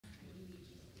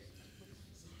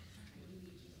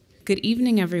Good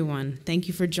evening, everyone. Thank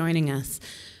you for joining us.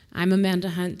 I'm Amanda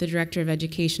Hunt, the Director of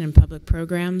Education and Public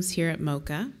Programs here at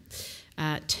MoCA.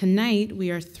 Tonight, we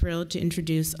are thrilled to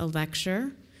introduce a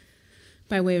lecture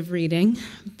by way of reading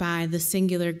by the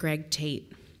singular Greg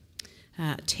Tate.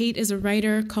 Tate is a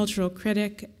writer, cultural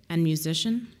critic, and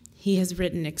musician. He has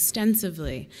written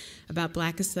extensively about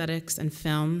Black aesthetics and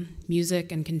film,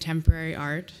 music, and contemporary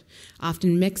art,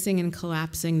 often mixing and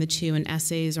collapsing the two in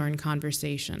essays or in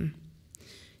conversation.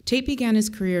 Tate began his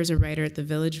career as a writer at the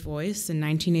Village Voice in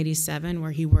 1987, where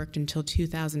he worked until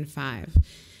 2005,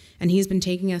 and he's been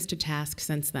taking us to task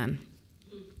since then.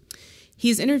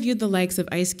 He's interviewed the likes of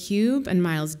Ice Cube and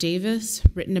Miles Davis,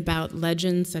 written about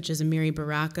legends such as Amiri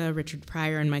Baraka, Richard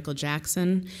Pryor, and Michael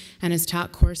Jackson, and has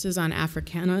taught courses on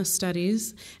Africana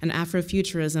studies and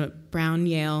Afrofuturism at Brown,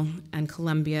 Yale, and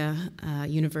Columbia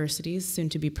universities, soon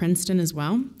to be Princeton as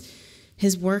well.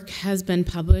 His work has been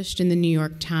published in the New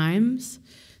York Times,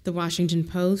 The Washington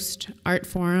Post, Art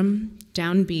Forum,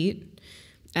 Downbeat,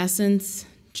 Essence,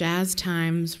 Jazz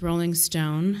Times, Rolling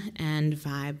Stone, and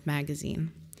Vibe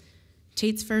magazine.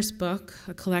 Tate's first book,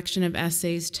 a collection of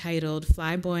essays titled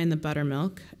Flyboy and the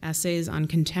Buttermilk, Essays on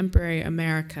Contemporary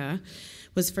America,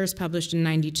 was first published in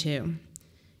 '92.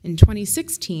 In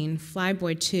 2016,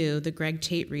 Flyboy 2, The Greg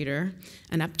Tate Reader,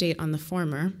 an update on the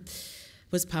former,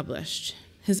 was published.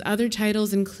 His other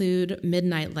titles include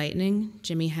Midnight Lightning,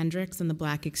 Jimi Hendrix and the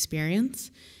Black Experience,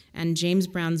 and James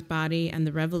Brown's Body and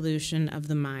the Revolution of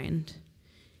the Mind.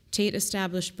 Tate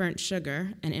established Burnt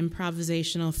Sugar, an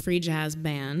improvisational free jazz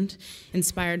band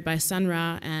inspired by Sun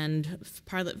Ra and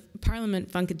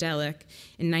Parliament Funkadelic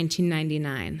in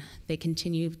 1999. They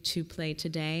continue to play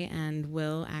today and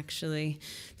will actually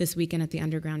this weekend at the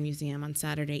Underground Museum on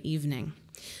Saturday evening.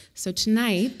 So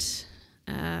tonight,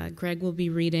 Greg will be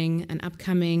reading an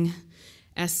upcoming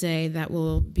essay that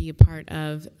will be a part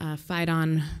of a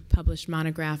Phaidon published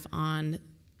monograph on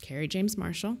Kerry James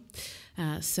Marshall.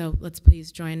 So let's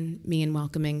please join me in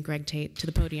welcoming Greg Tate to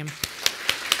the podium.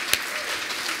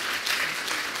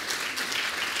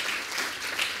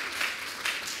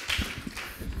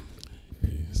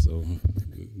 So,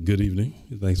 good evening.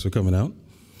 Thanks for coming out.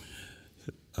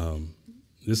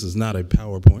 This is not a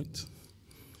PowerPoint.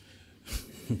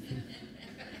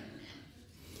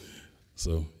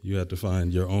 So you have to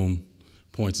find your own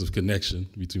points of connection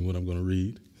between what I'm going to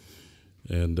read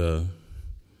and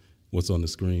what's on the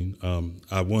screen.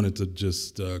 I wanted to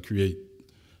just create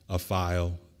a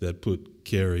file that put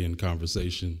Kerry in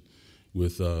conversation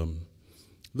with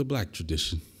the Black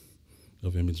tradition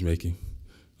of image making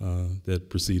that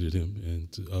preceded him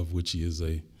and of which he is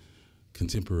a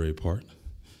contemporary part,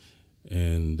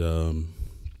 and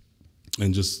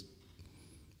just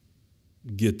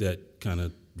get that kind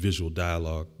of visual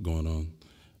dialogue going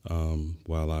on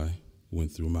while I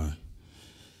went through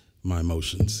my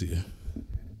emotions here.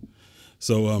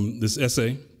 So this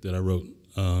essay that I wrote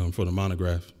for the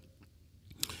monograph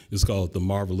is called The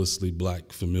Marvelously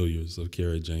Black Familiars of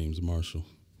Kerry James Marshall.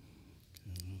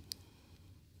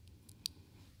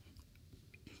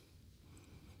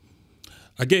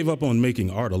 I gave up on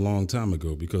making art a long time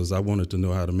ago because I wanted to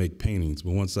know how to make paintings,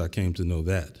 but once I came to know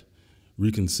that,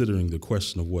 reconsidering the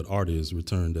question of what art is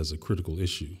returned as a critical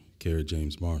issue, Kerry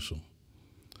James Marshall.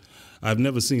 I've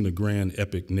never seen a grand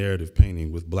epic narrative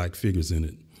painting with Black figures in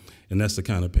it, and that's the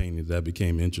kind of painting that I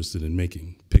became interested in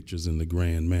making, pictures in the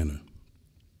grand manner.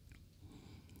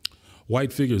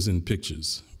 White figures in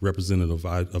pictures, representative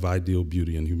of ideal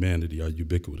beauty and humanity, are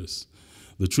ubiquitous.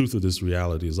 The truth of this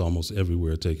reality is almost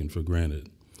everywhere taken for granted,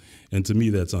 and to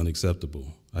me that's unacceptable.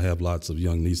 I have lots of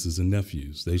young nieces and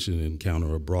nephews. They should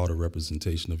encounter a broader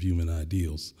representation of human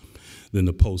ideals than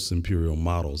the post-imperial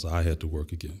models I had to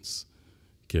work against.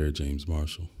 Kerry James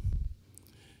Marshall.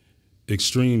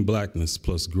 Extreme blackness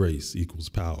plus grace equals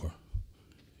power.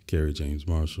 Kerry James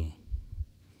Marshall.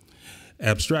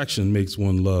 Abstraction makes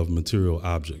one love material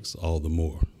objects all the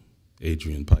more.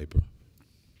 Adrian Piper.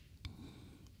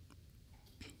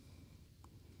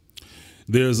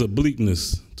 There's a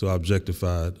bleakness to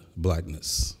objectified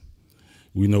blackness.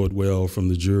 We know it well from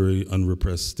the jury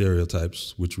unrepressed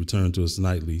stereotypes which return to us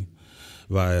nightly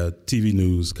via TV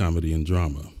news, comedy, and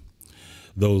drama.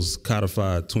 Those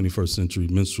codified 21st century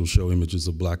minstrel show images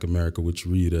of Black America which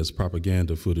read as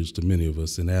propaganda footage to many of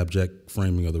us, an abject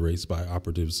framing of the race by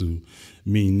operatives who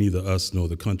mean neither us nor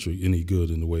the country any good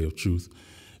in the way of truth,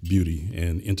 beauty,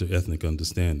 and interethnic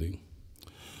understanding.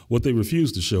 What they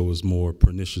refuse to show is more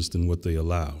pernicious than what they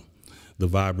allow. The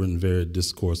vibrant and varied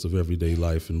discourse of everyday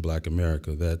life in Black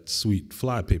America, that sweet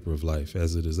flypaper of life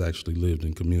as it is actually lived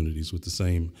in communities with the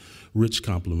same rich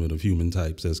complement of human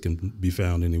types as can be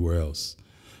found anywhere else.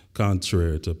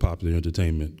 contrary to popular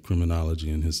entertainment, criminology,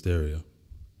 and hysteria.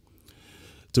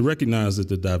 To recognize that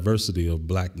the diversity of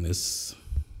blackness,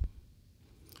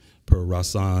 per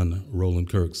Rahsaan Roland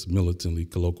Kirk's militantly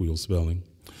colloquial spelling,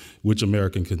 which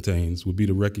American contains, would be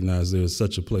to recognize there is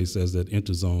such a place as that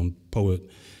interzone poet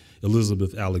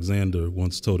Elizabeth Alexander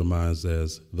once totemized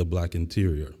as the black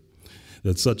interior,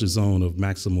 that such a zone of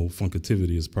maximal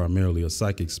funkativity is primarily a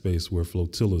psychic space where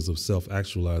flotillas of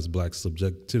self-actualized black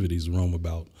subjectivities roam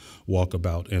about, walk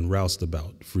about, and roust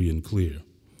about, free and clear.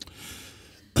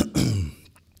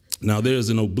 Now, there is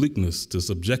an obliqueness to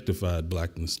subjectified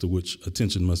blackness to which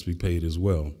attention must be paid as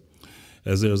well,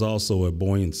 as there is also a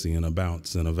buoyancy and a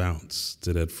bounce and a ounce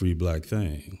to that free black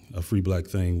thing, a free black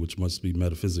thing which must be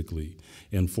metaphysically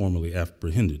and formally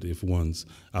apprehended if one's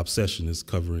obsession is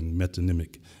covering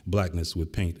metonymic blackness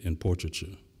with paint and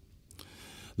portraiture.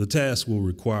 The task will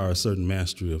require a certain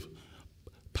mastery of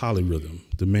polyrhythm,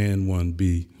 demand one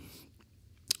be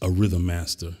a rhythm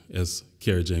master, as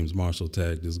Kerry James Marshall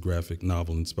tagged his graphic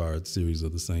novel-inspired series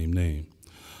of the same name.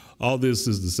 All this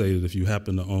is to say that if you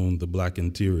happen to own the black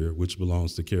interior, which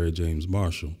belongs to Kerry James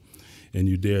Marshall, and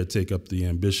you dare take up the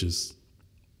ambitious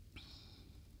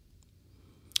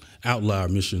outlier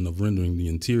mission of rendering the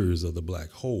interiors of the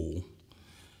black whole,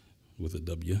 with a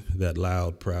W, that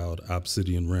loud, proud,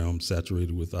 obsidian realm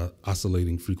saturated with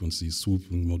oscillating frequencies,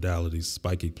 swooping modalities,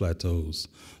 spiky plateaus,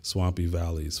 swampy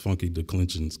valleys, funky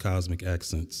declensions, cosmic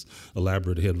accents,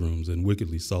 elaborate headrooms, and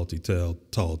wickedly salty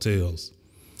tall tales.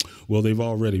 Well, they've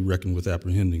already reckoned with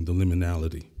apprehending the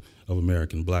liminality of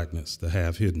American blackness, the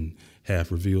half-hidden,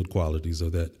 half-revealed qualities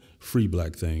of that free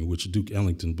black thing which Duke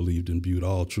Ellington believed imbued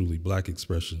all truly black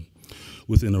expression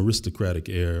with an aristocratic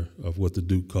air of what the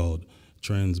Duke called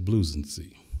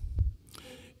transblucency.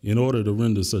 In order to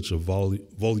render such a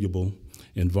voluble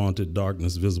and vaunted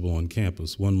darkness visible on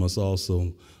campus, one must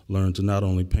also learn to not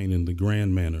only paint in the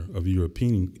grand manner of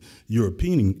European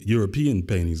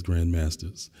painting's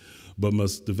grandmasters, but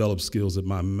must develop skills at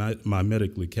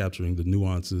mimetically capturing the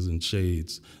nuances and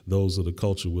shades those of the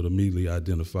culture would immediately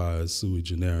identify as sui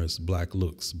generis, black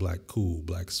looks, black cool,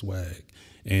 black swag,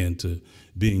 and to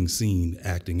being seen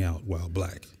acting out while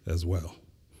black as well.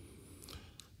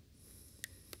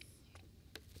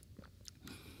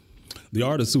 The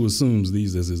artist who assumes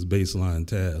these as his baseline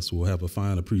task will have a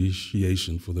fine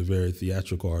appreciation for the very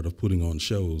theatrical art of putting on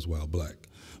shows while black,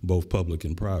 both public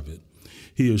and private.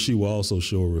 He or she will also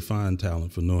show a refined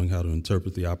talent for knowing how to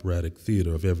interpret the operatic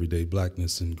theater of everyday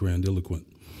blackness in grandiloquent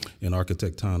and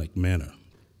architectonic manner.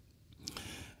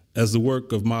 As the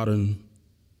work of modern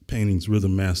painting's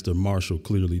rhythm master Marshall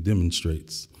clearly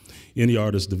demonstrates, any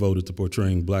artist devoted to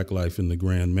portraying black life in the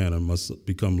grand manner must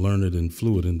become learned and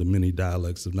fluid in the many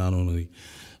dialects of not only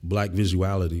black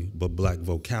visuality, but black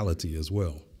vocality as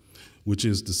well, which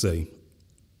is to say,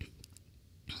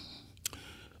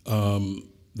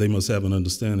 they must have an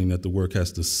understanding that the work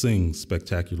has to sing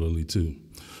spectacularly too.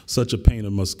 Such a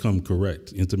painter must come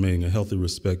correct, intimating a healthy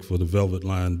respect for the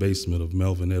velvet-lined basement of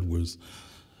Melvin Edwards'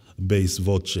 bass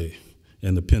voce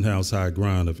and the penthouse high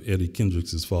grind of Eddie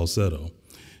Kendricks' falsetto.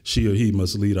 She or he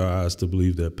must lead our eyes to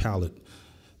believe their palette,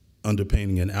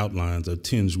 underpainting, and outlines are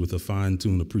tinged with a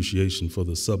fine-tuned appreciation for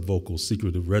the subvocal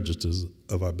secretive registers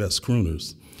of our best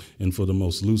crooners and for the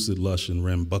most lucid, lush, and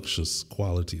rambunctious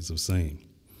qualities of same.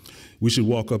 We should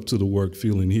walk up to the work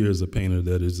feeling here is a painter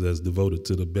that is as devoted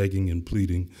to the begging and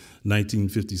pleading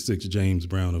 1956 James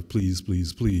Brown of Please,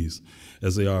 Please, Please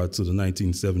as they are to the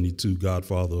 1972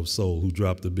 Godfather of Soul who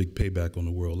dropped the big payback on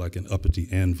the world like an uppity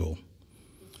anvil.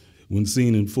 When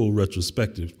seen in full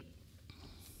retrospective,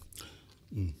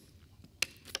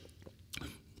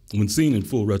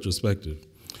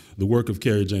 the work of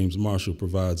Kerry James Marshall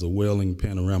provides a wailing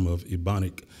panorama of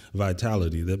ebonic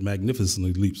vitality that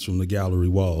magnificently leaps from the gallery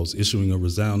walls, issuing a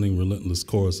resounding, relentless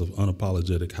chorus of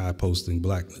unapologetic, high-posting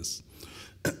blackness.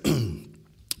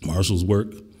 Marshall's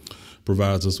work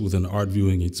provides us with an art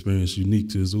viewing experience unique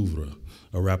to his oeuvre,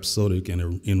 a rhapsodic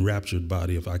and enraptured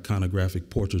body of iconographic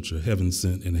portraiture,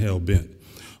 heaven-sent and hell-bent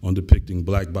on depicting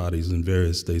black bodies in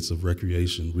various states of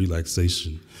recreation,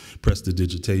 relaxation,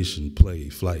 prestidigitation, play,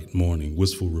 flight, mourning,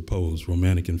 wistful repose,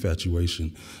 romantic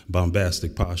infatuation,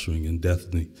 bombastic posturing, and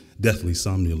deathly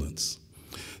somnolence.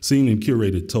 Seen in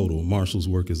curated total, Marshall's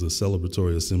work is a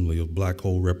celebratory assembly of black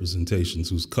hole representations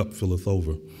whose cup filleth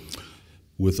over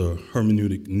with a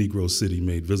hermeneutic Negro city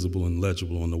made visible and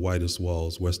legible on the whitest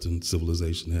walls Western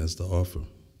civilization has to offer.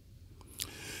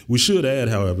 We should add,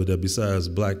 however, that besides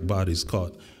black bodies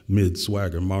caught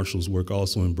mid-swagger, Marshall's work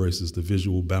also embraces the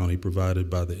visual bounty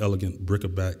provided by the elegant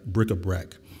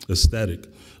bric-a-brac aesthetic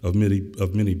of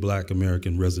many Black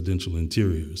American residential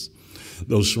interiors.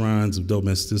 Those shrines of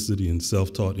domesticity and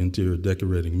self-taught interior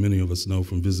decorating many of us know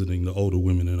from visiting the older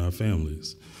women in our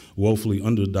families. Woefully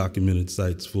underdocumented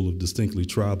sites full of distinctly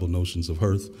tribal notions of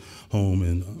hearth, home,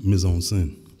 and mise en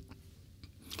scène.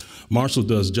 Marshall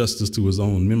does justice to his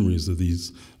own memories of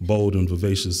these bold and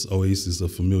vivacious oases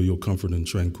of familial comfort and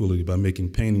tranquility by making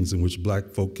paintings in which Black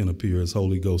folk can appear as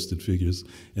holy ghosted figures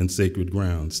and sacred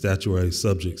ground, statuary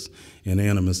subjects and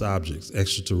animist objects,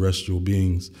 extraterrestrial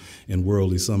beings and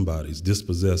worldly somebodies,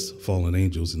 dispossessed fallen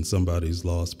angels and somebody's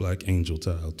lost Black angel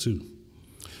child too.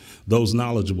 Those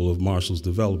knowledgeable of Marshall's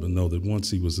development know that once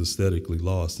he was aesthetically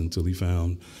lost until he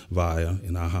found via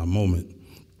an aha moment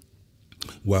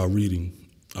while reading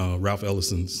Ralph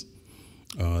Ellison's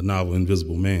novel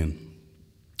Invisible Man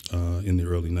in the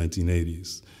early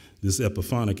 1980s. This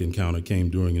epiphanic encounter came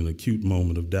during an acute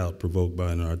moment of doubt provoked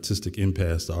by an artistic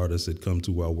impasse the artist had come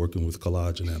to while working with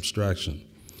collage and abstraction.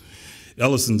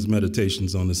 Ellison's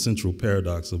meditations on the central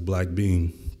paradox of Black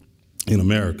being in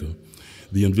America,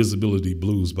 the invisibility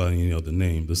blues by any other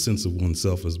name, the sense of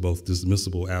oneself as both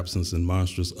dismissible absence and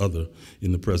monstrous other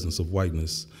in the presence of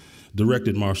whiteness,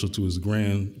 directed Marshall to his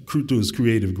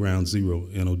creative ground zero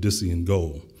and Odyssean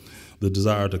goal, the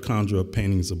desire to conjure up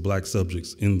paintings of Black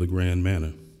subjects in the grand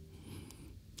manner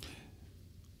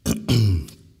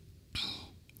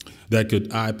that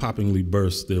could eye-poppingly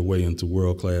burst their way into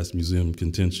world-class museum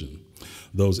contention.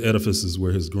 Those edifices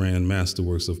where his grand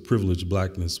masterworks of privileged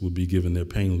Blackness would be given their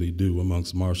painfully due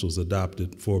amongst Marshall's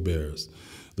adopted forebears,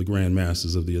 the grand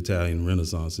masters of the Italian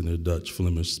Renaissance and their Dutch,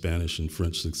 Flemish, Spanish, and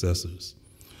French successors.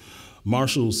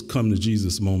 Marshall's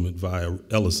come-to-Jesus moment via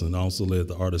Ellison also led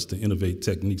the artist to innovate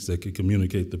techniques that could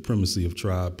communicate the primacy of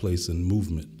tribe, place, and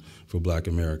movement for Black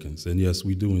Americans. And yes,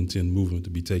 we do intend movement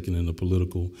to be taken in the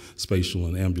political, spatial,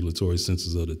 and ambulatory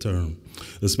senses of the term,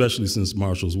 especially since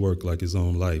Marshall's work, like his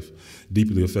own life,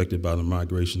 deeply affected by the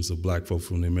migrations of Black folk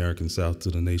from the American South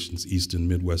to the nation's eastern,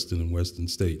 Midwestern, and Western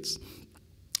states,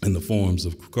 and the forms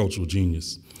of cultural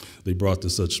genius they brought to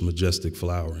such majestic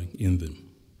flowering in them.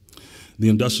 The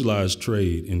industrialized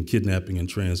trade in kidnapping and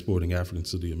transporting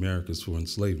Africans to the Americas for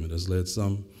enslavement has led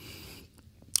some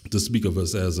to speak of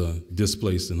us as a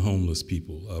displaced and homeless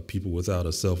people, people without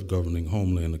a self-governing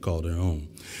homeland to call their own.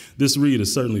 This read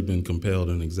has certainly been compelled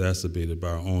and exacerbated by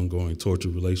our ongoing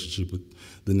tortured relationship with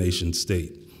the nation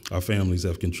state. Our families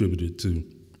have contributed to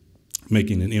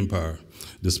making an empire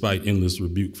despite endless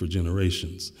rebuke for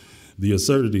generations. The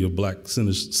absurdity of Black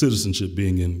citizenship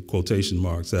being in quotation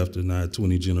marks after nigh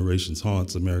 20 generations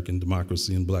haunts American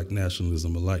democracy and Black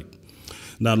nationalism alike,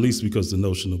 not least because the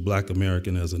notion of Black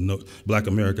America as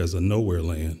a nowhere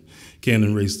land can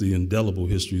erase the indelible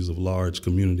histories of large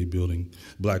community building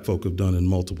Black folk have done in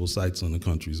multiple sites on the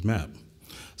country's map,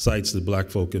 sites that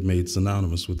Black folk have made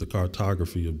synonymous with the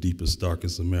cartography of deepest,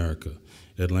 darkest America: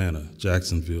 Atlanta,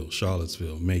 Jacksonville,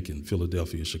 Charlottesville, Macon,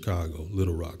 Philadelphia, Chicago,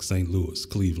 Little Rock, St. Louis,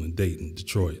 Cleveland, Dayton,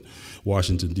 Detroit,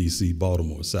 Washington, D.C.,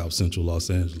 Baltimore, South Central Los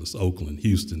Angeles, Oakland,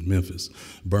 Houston, Memphis,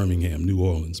 Birmingham, New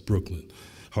Orleans, Brooklyn,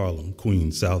 Harlem,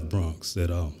 Queens, South Bronx, et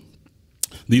al.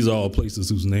 These are all places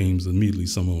whose names immediately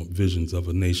summon visions of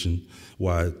a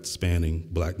nation-wide spanning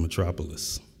Black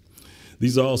metropolis.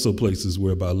 These are also places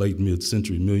where by late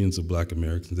mid-century, millions of Black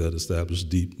Americans had established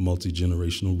deep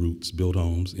multi-generational roots, built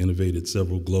homes, innovated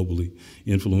several globally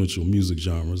influential music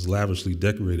genres, lavishly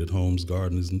decorated homes,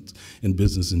 gardens, and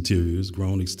business interiors,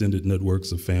 grown extended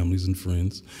networks of families and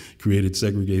friends, created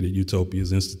segregated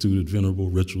utopias, instituted venerable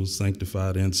rituals,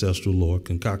 sanctified ancestral lore,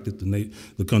 concocted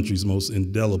the country's most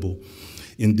indelible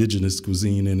indigenous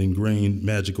cuisine, and ingrained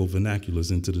magical vernaculars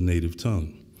into the native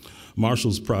tongue.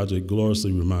 Marshall's project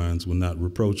gloriously reminds, when not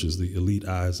reproaches, the elite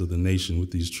eyes of the nation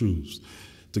with these truths.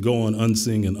 To go on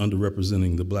unseen and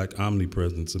underrepresenting the Black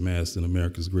omnipresence amassed in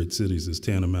America's great cities is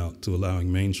tantamount to allowing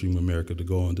mainstream America to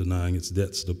go on denying its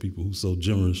debts to the people who so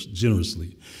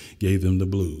generously gave them the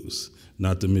blues,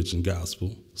 not to mention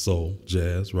gospel, soul,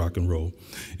 jazz, rock and roll,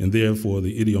 and therefore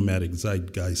the idiomatic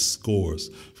zeitgeist scores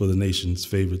for the nation's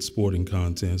favorite sporting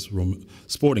contests,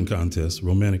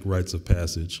 romantic rites of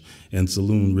passage, and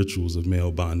saloon rituals of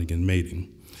male bonding and mating.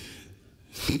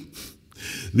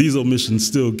 These omissions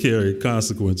still carry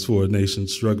consequence for a nation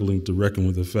struggling to reckon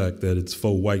with the fact that its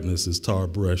faux whiteness is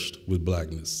tar-brushed with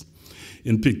Blackness.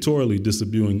 In pictorially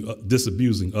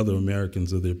disabusing other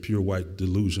Americans of their pure white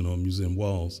delusion on museum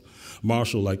walls,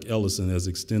 Marshall, like Ellison, has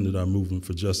extended our movement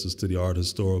for justice to the art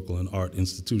historical and art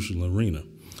institutional arena.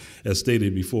 As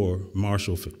stated before,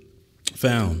 Marshall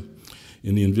found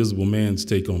in The Invisible Man's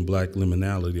take on Black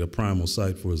liminality a primal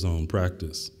site for his own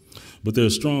practice. But there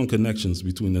are strong connections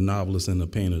between the novelist and the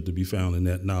painter to be found in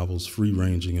that novel's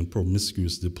free-ranging and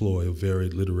promiscuous deploy of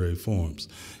varied literary forms,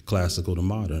 classical to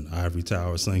modern, ivory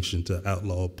tower sanctioned to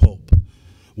outlaw pulp.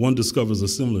 One discovers a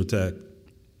similar tack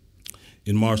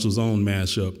in Marshall's own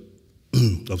mashup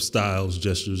of styles,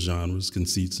 gestures, genres,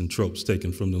 conceits, and tropes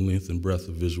taken from the length and breadth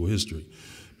of visual history,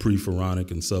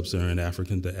 pre-Pharaonic and sub-Saharan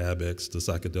African to Abex to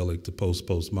psychedelic to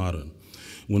post-postmodern.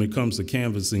 When it comes to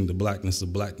canvassing the blackness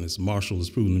of blackness, Marshall has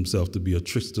proven himself to be a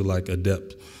trickster-like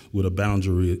adept with a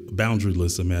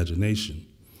boundaryless imagination.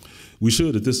 We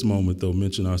should, at this moment, though,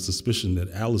 mention our suspicion that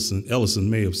Ellison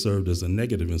may have served as a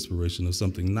negative inspiration of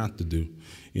something not to do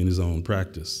in his own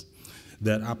practice.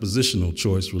 That oppositional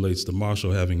choice relates to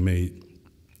Marshall having made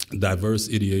diverse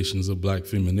ideations of black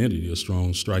femininity a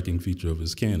strong, striking feature of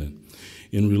his canon.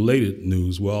 In related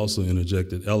news, we also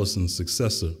interjected Ellison's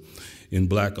successor in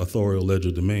black authorial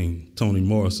legerdemain. Toni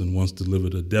Morrison once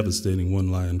delivered a devastating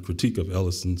one-line critique of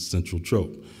Ellison's central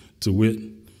trope, to wit,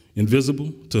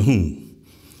 invisible to whom?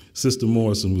 Sister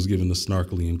Morrison was given the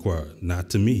snarkily inquired, not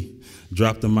to me.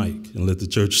 Drop the mic and let the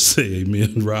church say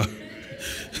amen, Rob.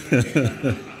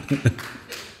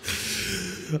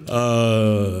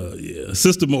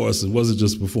 Sister Morrison wasn't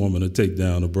just performing a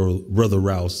takedown of Brother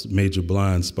Rouse's major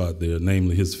blind spot there,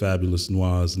 namely his fabulous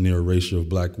noir's near erasure of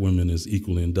black women as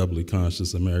equally and doubly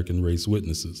conscious American race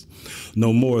witnesses.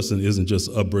 No, Morrison isn't just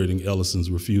upbraiding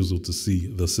Ellison's refusal to see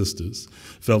the sisters,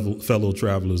 fellow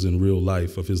travelers in real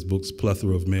life of his book's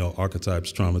plethora of male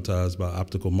archetypes traumatized by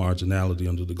optical marginality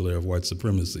under the glare of white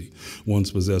supremacy,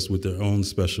 ones possessed with their own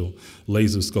special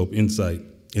laser scope insight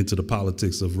into the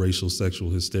politics of racial sexual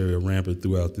hysteria rampant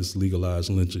throughout this legalized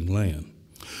lynching land.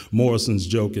 Morrison's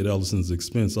joke at Ellison's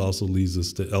expense also leads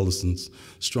us to Ellison's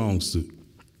strong suit,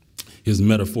 his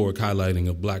metaphoric highlighting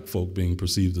of black folk being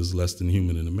perceived as less than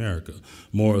human in America.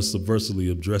 Morris subversively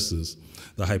addresses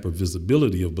the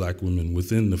hypervisibility of black women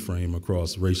within the frame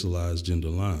across racialized gender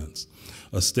lines.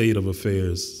 A state of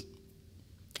affairs,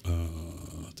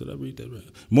 did I read that right?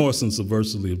 Morrison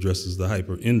subversively addresses the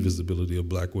hyper-invisibility of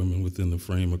black women within the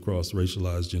frame across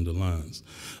racialized gender lines,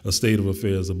 a state of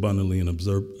affairs abundantly and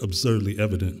absurdly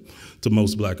evident to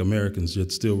most black Americans,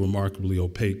 yet still remarkably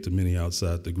opaque to many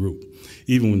outside the group,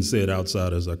 even when said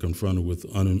outsiders are confronted with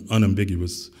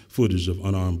unambiguous footage of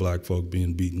unarmed black folk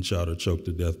being beaten, shot, or choked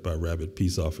to death by rabid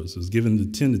peace officers, given the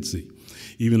tendency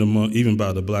even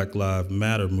by the Black Lives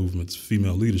Matter movement's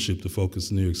female leadership to focus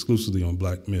near exclusively on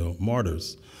black male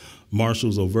martyrs.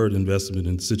 Marshall's overt investment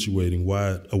in situating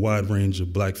a wide range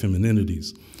of black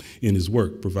femininities in his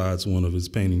work provides one of his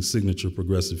painting's signature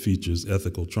progressive features,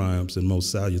 ethical triumphs, and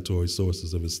most salutary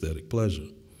sources of aesthetic pleasure.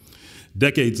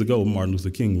 Decades ago, Martin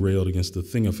Luther King railed against the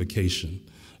thingification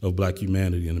of black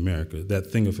humanity in America,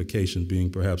 that thingification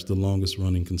being perhaps the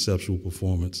longest-running conceptual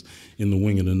performance in the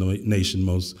wing of the nation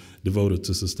most devoted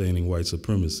to sustaining white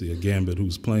supremacy, a gambit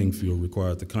whose playing field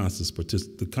required the conscious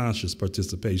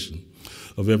participation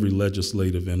of every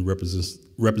legislative and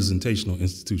representational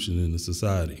institution in the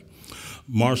society.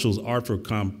 Marshall's artful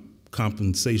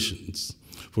compensations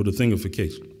for the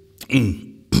thingification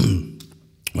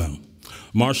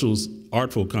Marshall's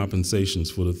artful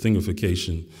compensations for the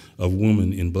thingification of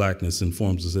women in blackness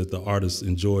informs us that the artist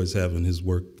enjoys having his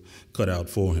work cut out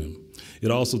for him. It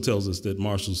also tells us that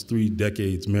Marshall's 3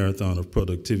 decades marathon of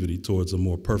productivity towards a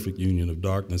more perfect union of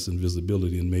darkness and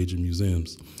visibility in major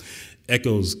museums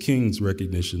echoes King's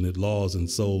recognition that laws and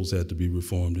souls had to be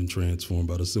reformed and transformed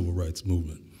by the civil rights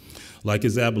movement. Like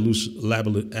his abolitionist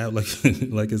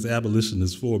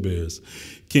forebears,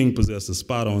 King possessed a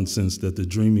spot-on sense that the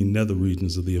dreamy nether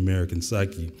regions of the American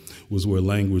psyche was where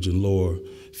language and lore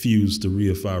fused to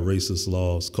reify racist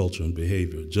laws, culture, and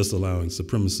behavior, just allowing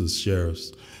supremacist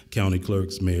sheriffs, county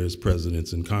clerks, mayors,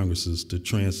 presidents, and congresses to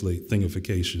translate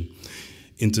thingification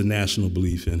into national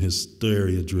belief and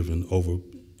hysteria-driven over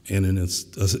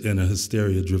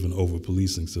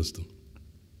policing system.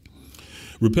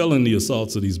 Repelling the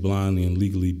assaults of these blinding and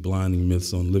legally blinding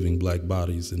myths on living black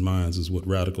bodies and minds is what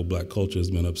radical black culture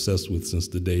has been obsessed with since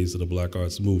the days of the Black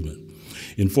Arts Movement.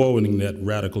 In forwarding that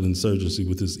radical insurgency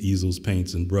with his easels,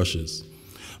 paints, and brushes,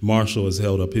 Marshall has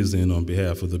held up his end on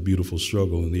behalf of the beautiful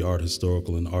struggle in the art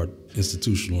historical and art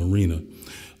institutional arena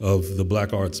of the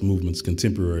Black Arts Movement's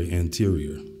contemporary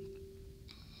anterior.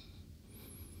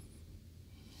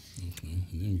 Okay,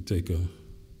 and then we take a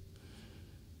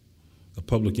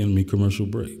Public Enemy commercial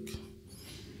break.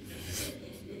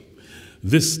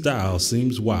 This style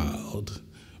seems wild,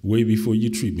 way before you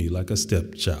treat me like a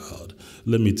stepchild.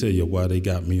 Let me tell you why they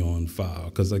got me on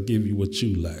file, 'cause I give you what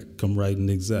you lack, come right and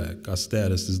exact. Our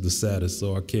status is the saddest,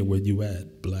 so I care where you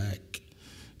at, black.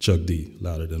 Chuck D,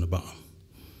 louder than a bomb.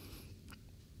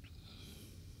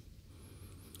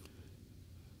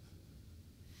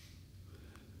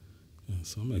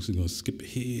 So I'm actually going to skip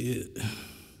ahead.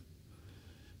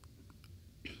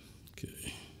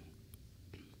 Okay.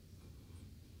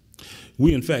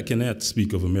 We, in fact, cannot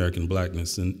speak of American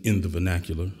blackness in the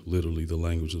vernacular, literally the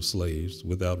language of slaves,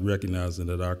 without recognizing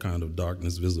that our kind of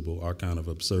darkness visible, our kind of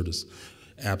absurdist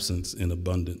absence in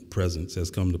abundant presence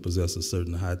has come to possess a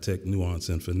certain high-tech nuance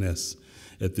and finesse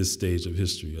at this stage of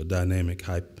history, a dynamic,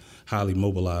 highly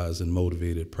mobilized and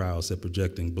motivated prowess at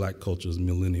projecting black culture's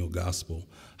millennial gospel,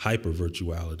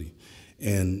 hyper-virtuality,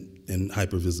 and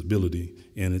hypervisibility,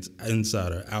 and its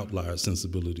insider outlier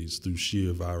sensibilities through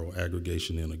sheer viral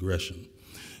aggregation and aggression.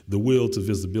 The will to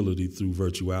visibility through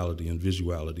virtuality and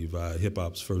visuality via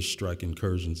hip-hop's first strike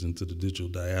incursions into the digital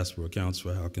diaspora accounts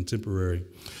for how contemporary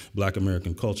Black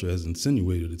American culture has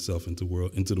insinuated itself into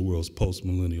the world's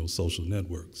post-millennial social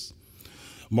networks.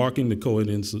 Marking the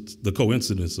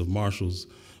coincidence of Marshall's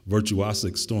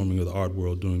virtuosic storming of the art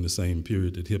world during the same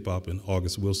period that hip-hop and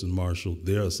August Wilson marshaled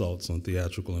their assaults on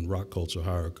theatrical and rock culture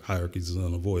hierarchies is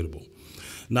unavoidable,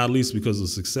 not least because of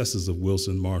the successes of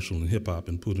Wilson, Marshall, and hip-hop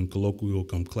in putting colloquial,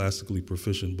 classically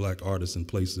proficient black artists in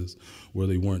places where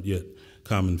they weren't yet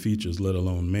common features, let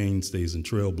alone mainstays and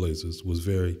trailblazers, was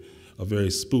a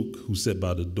very spook who sat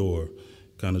by the door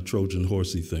kind of Trojan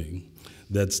horsey thing.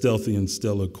 That stealthy and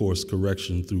stellar course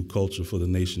correction through culture for the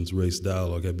nation's race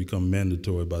dialogue had become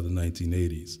mandatory by the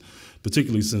 1980s,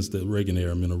 particularly since the Reagan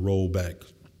era meant a rollback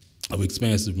of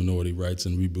expansive minority rights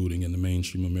and rebooting in the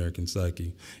mainstream American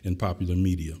psyche and popular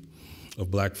media, of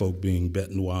black folk being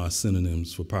bête noire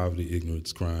synonyms for poverty,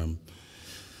 ignorance, crime,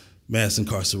 mass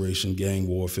incarceration, gang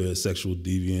warfare, sexual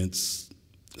deviance,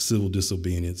 civil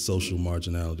disobedience, social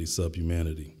marginality,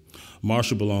 subhumanity.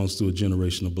 Marshall belongs to a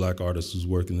generation of black artists whose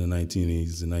work in the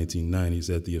 1980s and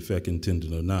 1990s had the effect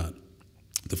intended or not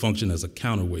to function as a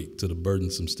counterweight to the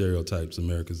burdensome stereotypes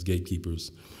America's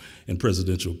gatekeepers and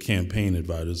presidential campaign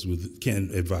advisors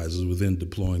within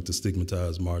deploying to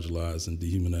stigmatize, marginalize, and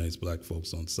dehumanize black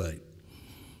folks on sight.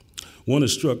 One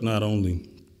is struck not only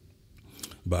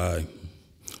by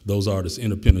those artists'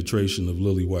 interpenetration of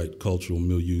lily white cultural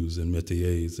milieus and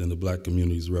métiers and the black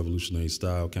community's revolutionary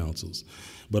style councils,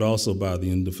 but also by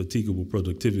the indefatigable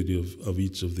productivity of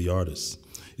each of the artists.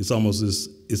 It's almost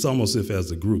if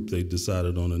as a group they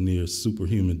decided on a near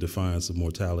superhuman defiance of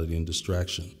mortality and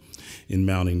distraction in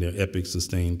mounting their epic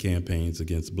sustained campaigns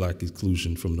against black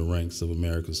exclusion from the ranks of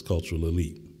America's cultural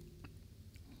elite.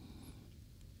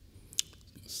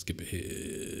 Skip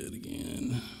ahead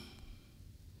again.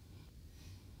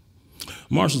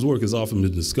 Marshall's work has often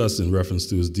been discussed in reference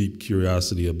to his deep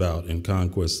curiosity about and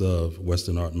conquest of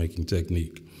Western art-making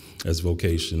technique as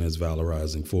vocation, as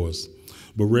valorizing force.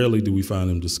 But rarely do we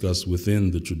find him discussed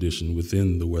within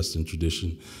the Western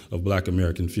tradition of Black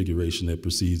American figuration that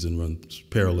precedes and runs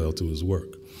parallel to his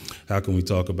work. How can we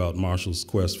talk about Marshall's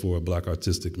quest for a black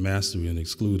artistic mastery and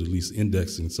exclude at least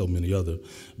indexing so many other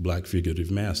black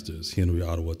figurative masters, Henry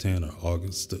Ottawa Tanner,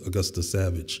 Augusta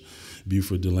Savage,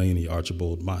 Buford Delaney,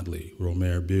 Archibald Motley,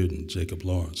 Romare Bearden, Jacob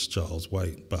Lawrence, Charles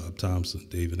White, Bob Thompson,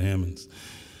 David Hammonds,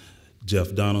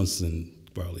 Jeff Donaldson,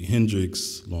 Barley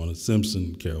Hendricks, Lorna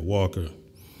Simpson, Kara Walker,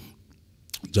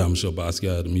 John Michelle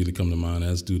Basquiat immediately come to mind,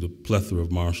 as do the plethora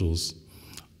of Marshall's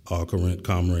current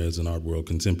comrades and art world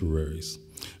contemporaries.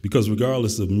 Because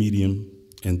regardless of medium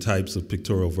and types of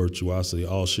pictorial virtuosity,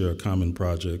 all share a common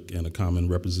project and a common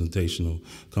representational,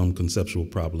 conceptual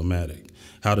problematic: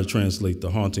 how to translate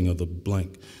the haunting of the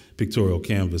blank pictorial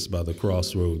canvas by the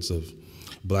crossroads of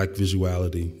black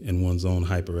visuality and one's own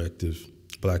hyperactive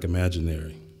black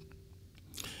imaginary.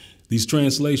 These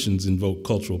translations invoke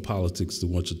cultural politics to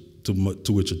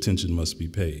which attention must be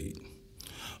paid.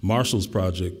 Marshall's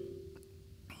project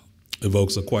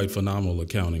evokes a quite phenomenal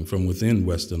accounting from within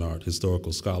Western art,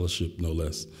 historical scholarship no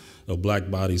less, of black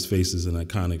bodies, faces, and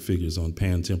iconic figures on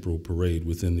pan-temporal parade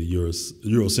within the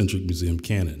Eurocentric museum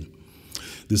canon.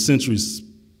 This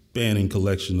century-spanning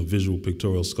collection of visual,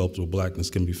 pictorial, sculptural blackness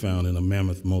can be found in a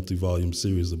mammoth multi-volume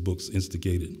series of books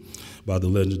instigated by the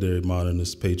legendary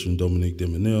modernist patron Dominique de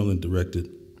Menil and directed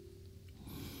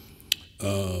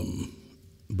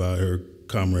by her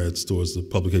comrades towards the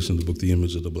publication of the book, The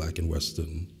Image of the Black in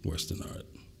Western Art.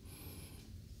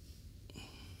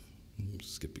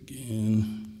 Skip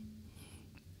again.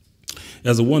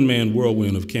 As a one-man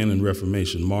whirlwind of canon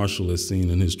reformation, Marshall, as seen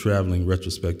in his traveling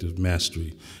retrospective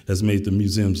mastery, has made the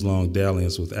museum's long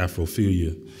dalliance with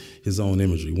Afrophilia his own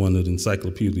imagery, one that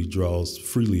encyclopedically draws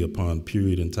freely upon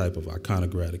period and type of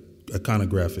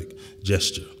iconographic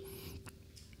gesture.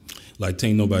 Like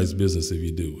tain't nobody's business if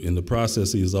you do. In the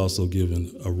process, he has also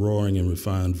given a roaring and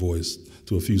refined voice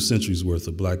to a few centuries worth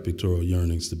of black pictorial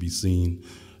yearnings to be seen,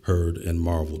 heard, and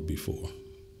marveled before.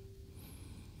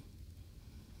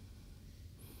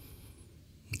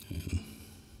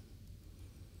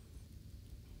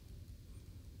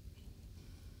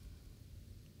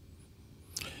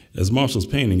 As Marshall's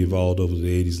painting evolved over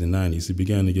the 80s and 90s, he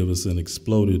began to give us an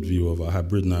exploded view of a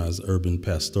hybridized urban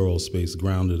pastoral space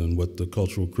grounded in what the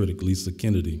cultural critic Lisa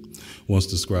Kennedy once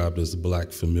described as the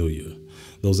black familiar,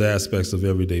 those aspects of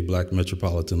everyday black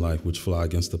metropolitan life which fly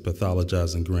against the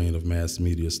pathologizing grain of mass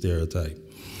media stereotype,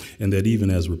 and that even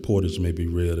as reportage may be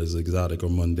read as exotic or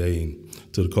mundane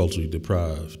to the culturally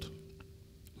deprived.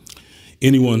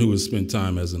 Anyone who has spent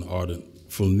time as an ardent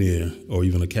flaneur or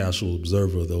even a casual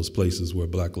observer of those places where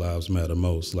black lives matter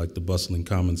most, like the bustling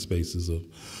common spaces of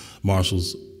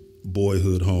Marshall's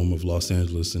boyhood home of Los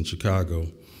Angeles and Chicago,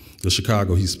 the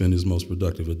Chicago he spent his most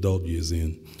productive adult years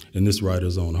in, and this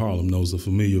writer's own Harlem, knows the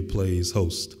familiar plays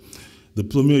host. The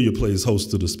familiar plays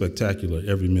host to the spectacular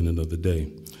every minute of the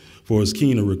day. For as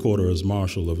keen a recorder as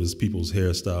Marshall of his people's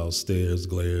hairstyles, stares,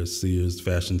 glares, sears,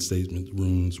 fashion statements,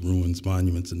 ruins,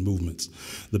 monuments, and movements,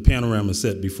 the panorama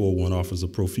set before one offers a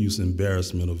profuse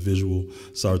embarrassment of visual,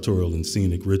 sartorial, and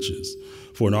scenic riches.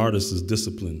 For an artist as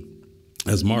disciplined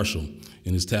as Marshall,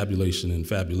 in his tabulation and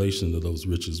fabulation of those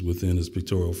riches within his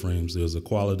pictorial frames, there's a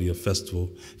quality of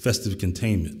festive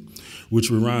containment, which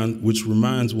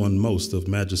reminds one most of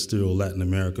magisterial Latin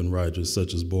American writers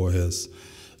such as Borges,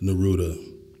 Neruda,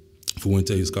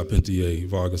 Fuentes, Carpentier,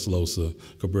 Vargas Llosa,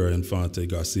 Cabrera Infante,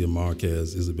 Garcia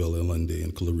Marquez, Isabel Allende,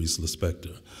 and Clarice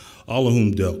Lispector, all of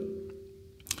whom dealt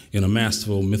in a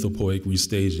masterful mythopoeic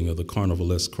restaging of the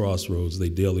carnivalesque crossroads they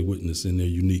daily witness in their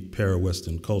unique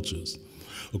para-Western cultures.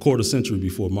 A quarter century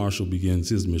before Marshall begins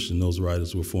his mission, those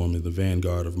writers were forming the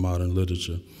vanguard of modern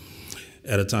literature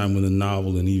at a time when the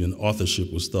novel and even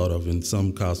authorship was thought of in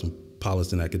some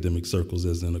cosmopolitan academic circles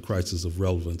as in a crisis of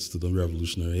relevance to the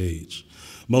revolutionary age.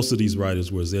 Most of these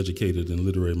writers were as educated in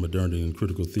literary modernity and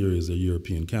critical theory as their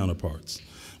European counterparts,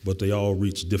 but they all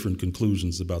reached different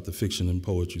conclusions about the fiction and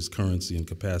poetry's currency and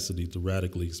capacity to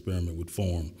radically experiment with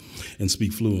form and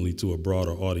speak fluently to a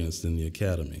broader audience than the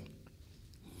Academy.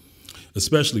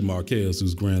 Especially Marquez,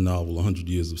 whose grand novel, 100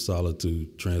 Years of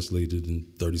Solitude, translated in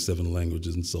 37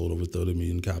 languages and sold over 30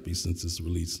 million copies since its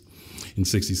release in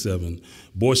 '67,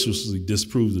 boisterously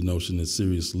disproved the notion that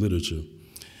serious literature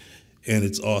and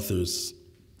its authors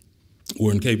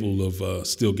were incapable of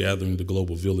still gathering the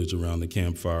global village around the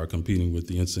campfire, competing with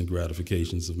the instant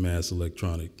gratifications of mass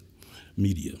electronic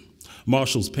media.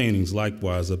 Marshall's paintings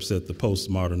likewise upset the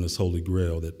postmodernist holy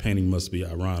grail that painting must be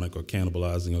ironic or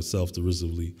cannibalizing or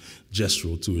self-derisively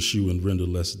gestural to eschew and render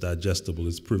less digestible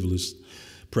its privileged,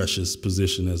 precious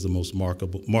position as the most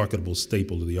marketable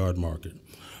staple of the art market.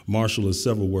 Marshall has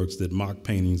several works that mock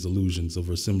painting's illusions of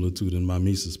verisimilitude and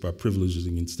mimesis by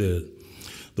privileging instead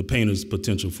the painter's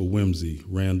potential for whimsy,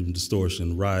 random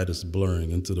distortion, riotous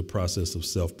blurring into the process of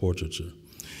self-portraiture.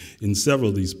 In several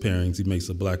of these pairings, he makes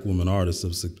a black woman artist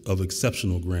of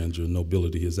exceptional grandeur and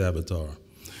nobility his avatar.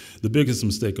 The biggest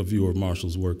mistake a viewer of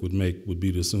Marshall's work would make would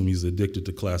be to assume he's addicted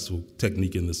to classical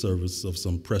technique in the service of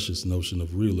some precious notion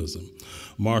of realism.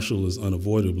 Marshall is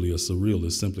unavoidably a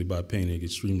surrealist simply by painting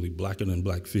extremely blacker than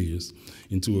black figures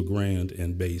into a grand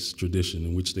and base tradition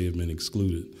in which they have been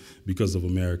excluded because of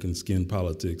American skin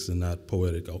politics and not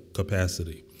poetic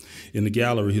capacity. In the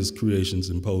gallery, his creations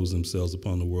impose themselves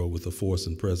upon the world with a force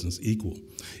and presence equal,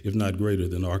 if not greater,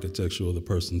 than architecture or the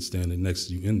person standing next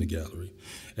to you in the gallery.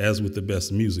 As with the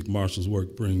best music, Marshall's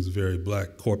work brings very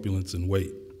black corpulence and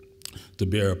weight to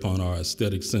bear upon our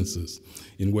aesthetic senses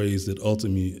in ways that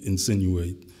ultimately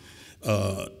insinuate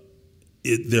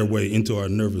their way into our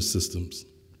nervous systems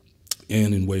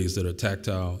and in ways that are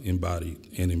tactile, embodied,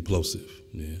 and implosive.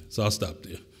 Yeah. So I'll stop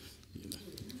there.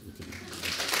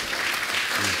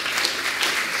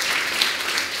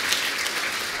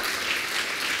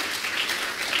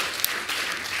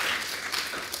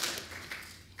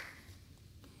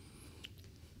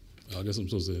 I guess I'm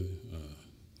supposed to,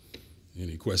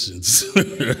 any questions?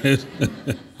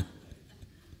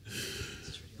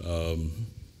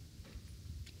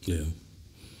 Yeah.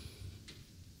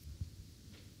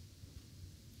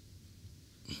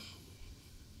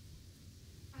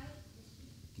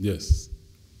 Yes.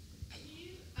 I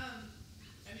mean,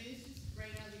 it's just right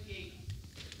out of the gate.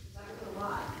 That's a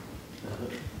lot.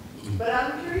 But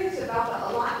I'm curious about the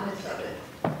allotness of it.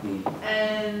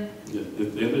 And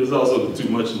there's also too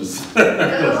muchness.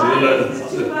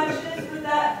 There's too muchness with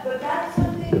that, but that's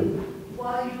something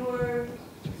while you were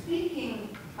speaking,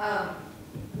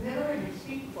 never heard you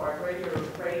speak before, I've read your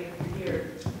writing for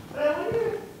years. But I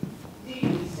wonder, do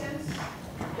you sense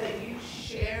that you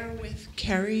share with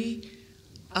Kerry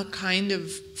a kind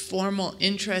of formal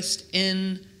interest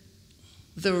in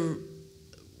the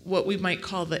what we might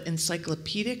call the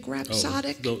encyclopedic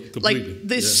rhapsodic? Oh, no, completely. Like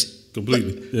this. Yeah,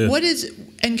 completely. Yeah. What is,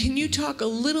 and can you talk a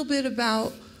little bit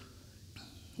about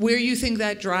where you think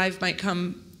that drive might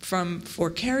come from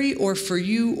for Kerry or for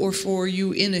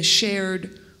you in a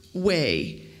shared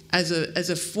way as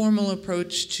a formal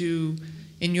approach to,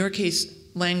 in your case,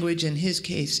 language, in his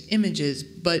case, images,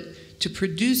 but to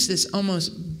produce this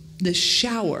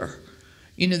shower,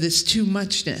 this too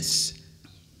muchness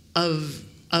of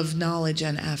knowledge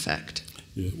and affect.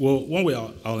 Yeah. Well, one way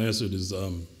I'll answer it is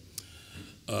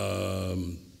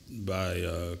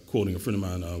by quoting a friend of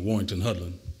mine, Warrington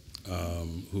Hudlin,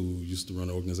 who used to run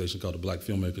an organization called the Black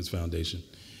Filmmakers Foundation,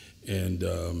 and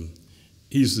you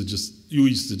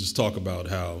used to just talk about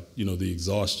how the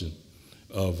exhaustion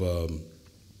of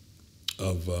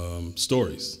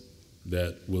stories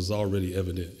that was already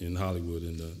evident in Hollywood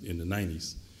in the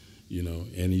 90s,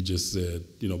 and he just said,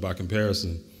 by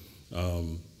comparison,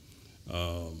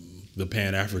 the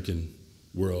Pan-African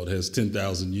world has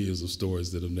 10,000 years of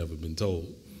stories that have never been told,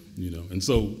 and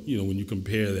so when you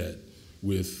compare that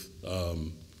with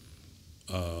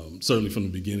certainly from the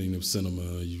beginning of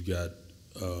cinema, you've got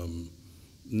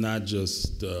not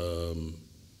just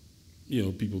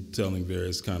people telling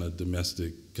various kind of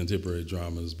domestic contemporary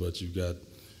dramas, but you've got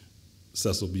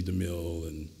Cecil B. DeMille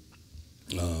and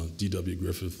D.W.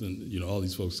 Griffith and all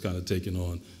these folks kind of taking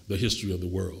on the history of the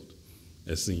world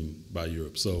as seen by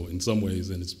Europe. So in some ways,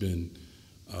 and it's been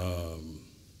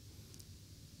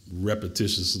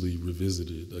repetitiously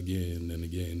revisited again and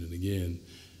again and again,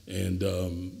 and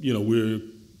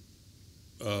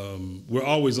we're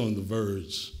always on the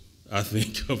verge, I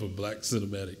think, of a black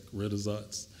cinematic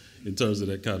renaissance in terms of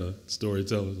that kind of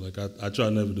storytelling. Like I try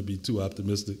never to be too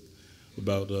optimistic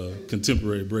about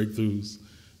contemporary breakthroughs,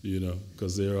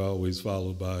 because they're always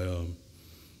followed by,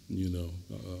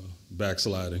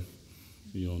 backsliding,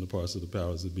 on the parts of the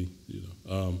powers that be,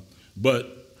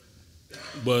 But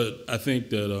I think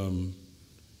that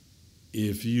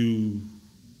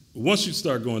once you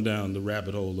start going down the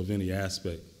rabbit hole of any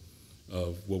aspect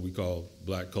of what we call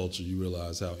black culture, you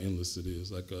realize how endless it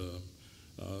is. Like,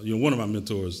 one of my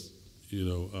mentors,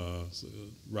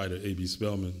 writer A.B.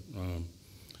 Spellman,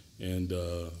 and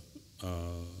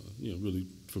really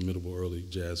formidable early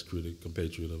jazz critic,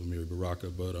 compatriot of Amiri Baraka.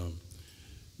 But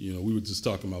we were just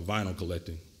talking about vinyl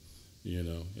collecting,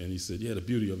 and he said, "Yeah, the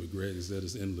beauty of it, Greg, is that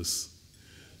it's endless."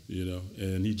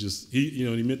 And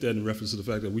he meant that in reference to the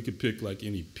fact that we could pick like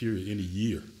any period, any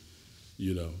year,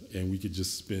 and we could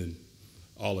just spend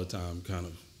all the time kind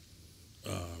of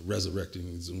resurrecting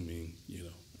and zooming,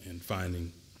 and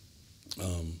finding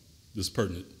this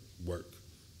pertinent work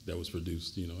that was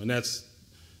produced, and that's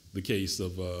the case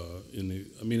of and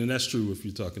that's true if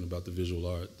you're talking about the visual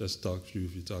art. That's true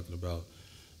if you're talking about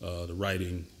the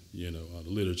writing, the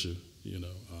literature,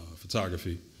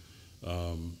 photography.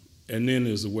 And then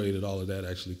there's a way that all of that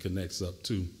actually connects up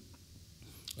to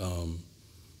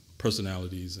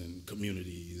personalities and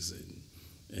communities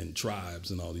and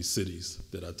tribes and all these cities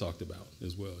that I talked about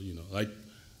as well. I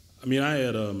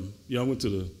went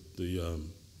to the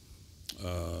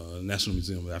National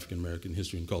Museum of African American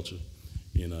History and Culture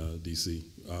in D.C.,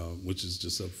 which is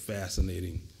just a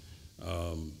fascinating.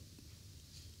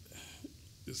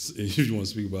 If you want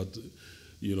to speak about,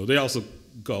 they also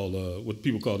call what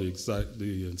people call the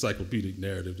encyclopedic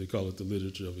narrative. They call it the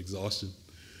literature of exhaustion,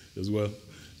 as well.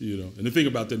 And the thing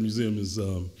about that museum is,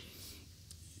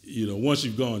 once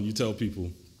you've gone, you tell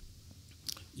people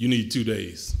you need 2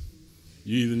 days.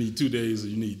 You either need 2 days or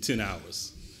you need 10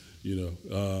 hours.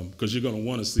 Because you're going to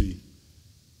want to see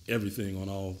everything on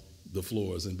all the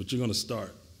floors, but you're going to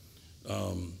start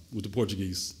with the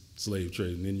Portuguese slave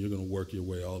trade, and then you're going to work your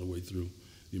way all the way through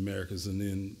the Americas, and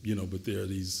then but there are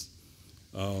these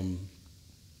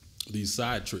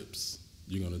side trips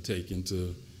you're going to take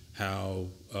into how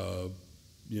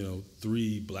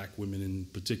 3 black women in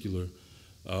particular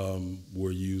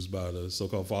were used by the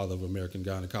so-called father of American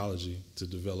gynecology to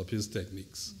develop his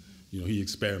techniques. He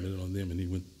experimented on them, and he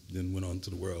went on to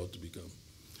the world to become,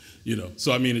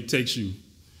 So it takes you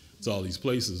to all these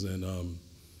places, and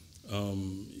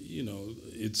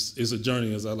it's a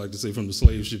journey, as I like to say, from the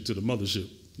slave ship to the mothership.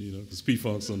 Because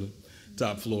P-Funk's on the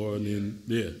top floor, and then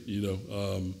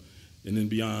and then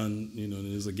beyond,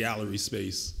 there's a gallery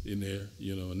space in there,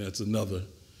 and that's another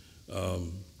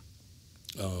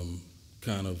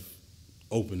kind of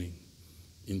opening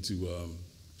into a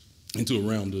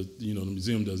realm that the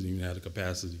museum doesn't even have the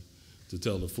capacity to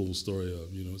tell the full story of.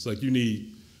 It's like you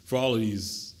need, for all of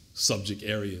these subject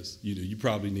areas, you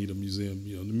probably need a museum.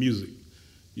 The music,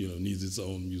 needs its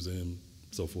own museum,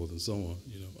 so forth and so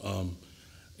on.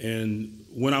 And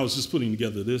when I was just putting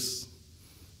together this,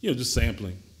 just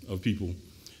sampling of people,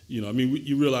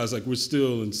 you realize like we're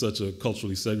still in such a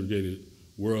culturally segregated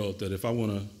world that if I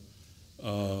want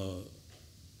to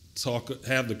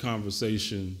have the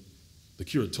conversation, the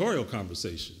curatorial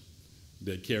conversation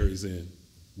that carries in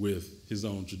with his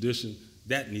own tradition,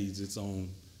 that needs its own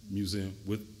museum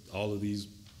with all of these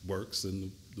works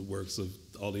and the works of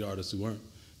all the artists who weren't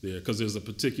there, because there's a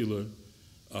particular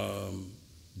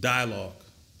dialogue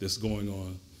that's going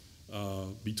on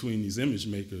between these image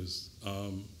makers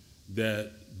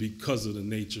that, because of the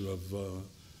nature of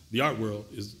the art world,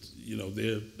 is, you know,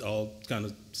 they're all kind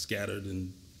of scattered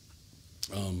and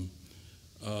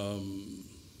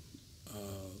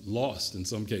lost in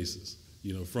some cases,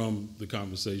 you know, from the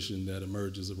conversation that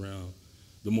emerges around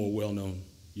the more well-known,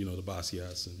 you know, the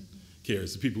Basquiats and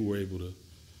Kerrys, the people who were able to,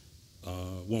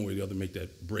 one way or the other, make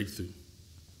that breakthrough,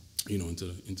 you know,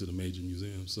 into the major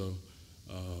museums. So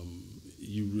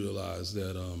you realize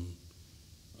that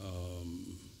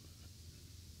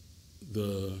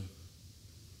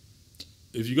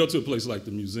if you go to a place like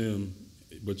the museum,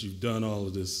 but you've done all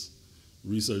of this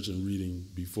research and reading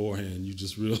beforehand, you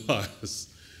just realize,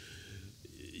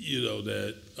 you know,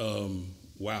 that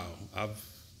wow,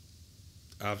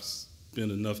 I've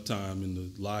spent enough time in the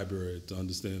library to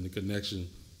understand the connection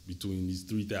between these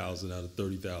 3,000 out of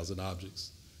 30,000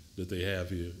 objects that they have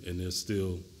here, and there's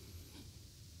still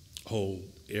whole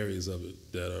areas of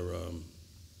it that are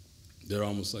they're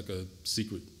almost like a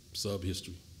secret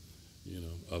sub-history, you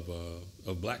know,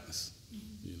 of blackness,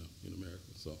 you know, in America.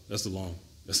 So that's the long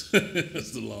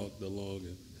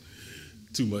and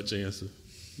too much answer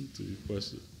to your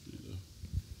question. You know.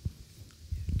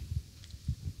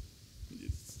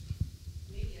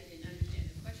 Maybe I didn't understand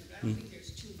the question, but I don't think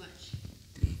there's too much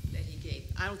that he gave.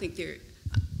 I don't think there.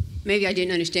 Maybe I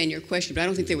didn't understand your question, but I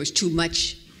don't think there was too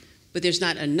much. But there's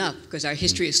not enough, because our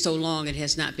history is so long and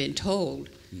has not been told,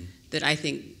 that I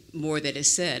think more that is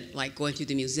said, like going through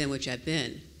the museum, which I've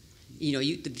been. You know,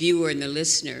 the viewer and the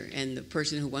listener and the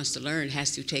person who wants to learn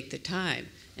has to take the time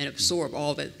and absorb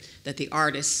all that the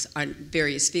artists on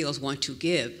various fields want to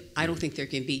give. I don't think there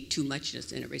can be too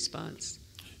muchness in a response.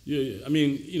 Yeah. I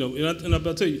mean, you know, and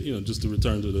I'll tell you, you know, just to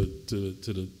return to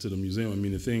the museum. I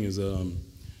mean, the thing is,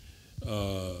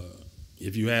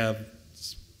 if you have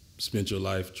spent your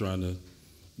life trying to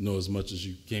know as much as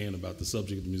you can about the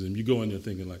subject of the museum, you go in there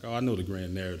thinking like, oh, I know the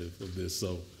grand narrative of this,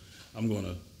 so I'm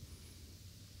gonna.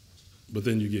 But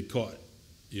then you get caught,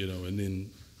 you know, and then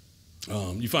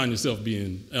you find yourself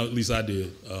being, at least I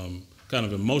did, kind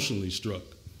of emotionally struck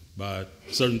by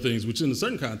certain things, which in a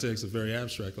certain context are very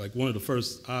abstract. Like one of the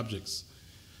first objects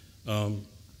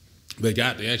they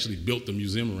actually built the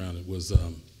museum around it, was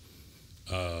a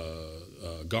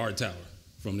guard tower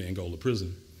from the Angola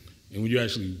prison. And when you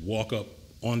actually walk up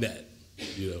on that,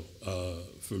 you know,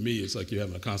 for me, it's like you're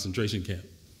having a concentration camp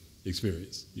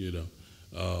experience, you know.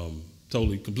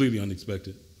 Totally, completely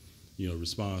unexpected, you know,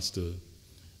 response to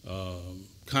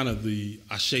kind of the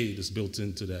cachet that's built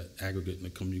into that aggregate and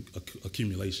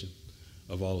accumulation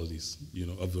of all of these, you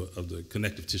know, of the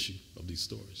connective tissue of these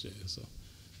stories. Yeah, so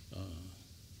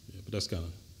yeah, but that's kind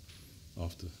of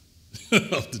off the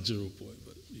general point,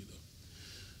 but you know,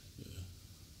 yeah.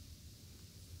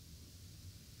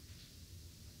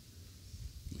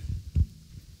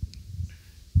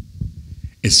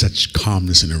 It's such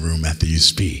calmness in the room after you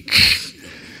speak.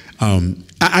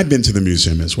 I've been to the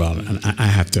museum as well, and I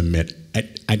have to admit,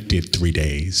 I did 3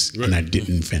 days, and I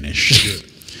didn't finish.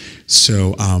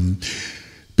 So,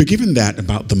 but given that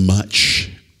about the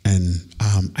much, and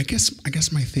I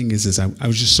guess my thing is I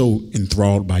was just so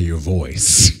enthralled by your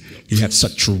voice. You have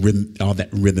such rhythm, all that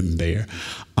rhythm there.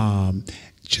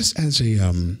 Just as a,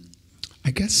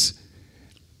 I guess.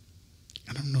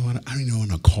 I don't know how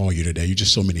to call you today. You're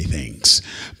just so many things.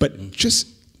 But just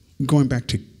going back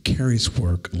to Kerry's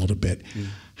work a little bit,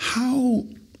 how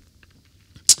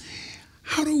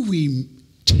do we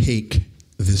take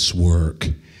this work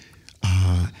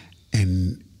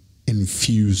and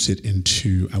infuse it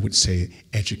into, I would say,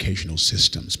 educational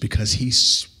systems? Because he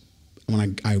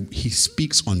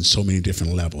speaks on so many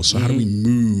different levels. So how do we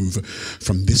move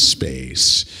from this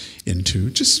space into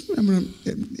just,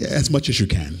 as much as you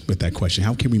can with that question,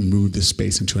 how can we move this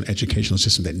space into an educational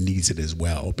system that needs it as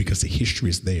well? Because the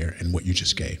history is there in what you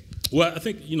just gave. Well, I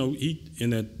think, you know, in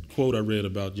that quote I read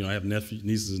about, you know, I have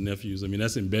nieces and nephews, I mean,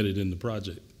 that's embedded in the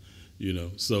project, you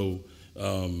know. So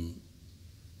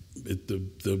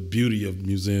the beauty of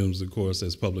museums, of course,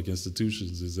 as public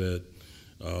institutions is that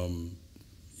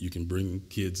you can bring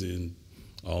kids in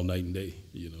all night and day,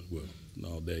 you know, well,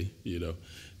 all day, you know,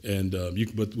 and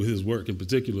but with his work in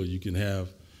particular, you can have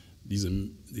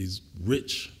these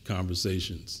rich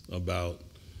conversations about,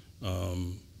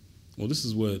 well, this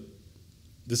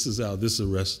is how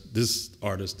this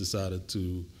artist decided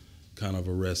to kind of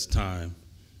arrest time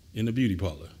in a beauty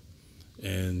parlor,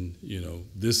 And,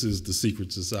 this is the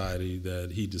secret society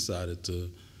that he decided to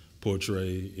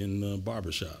portray in the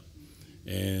barbershop.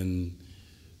 And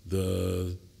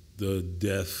the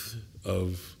death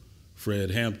of Fred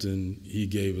Hampton, he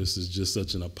gave us, is just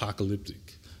such an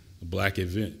apocalyptic black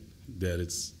event that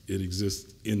it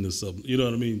exists in the sub, you know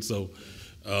what I mean? So,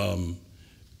 and,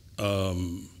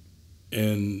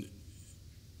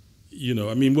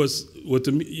 what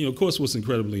to me, of course, what's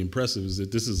incredibly impressive is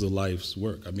that this is a life's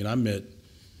work. I mean, I met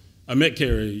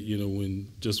Kerry, when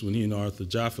he and Arthur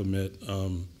Jaffa met,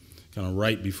 kind of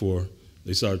right before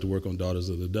they started to work on Daughters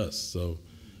of the Dust. So,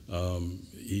 in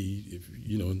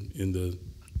the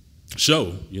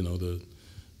show,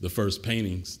 the first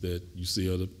paintings that you see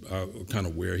are kind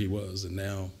of where he was, and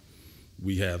now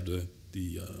we have the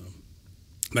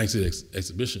thanks to the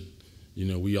exhibition,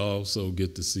 we also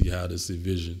get to see how this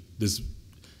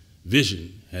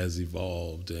vision has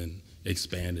evolved and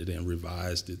expanded and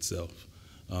revised itself,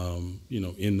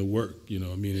 in the work,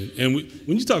 and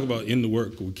when you talk about in the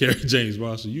work with Kerry James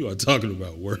Marshall, you are talking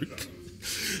about work,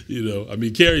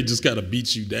 Kerry just kind of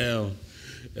beats you down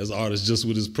as an artist just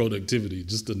with his productivity,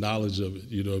 just the knowledge of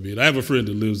it, I have a friend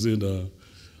that lives in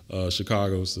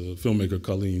Chicago, it's a filmmaker,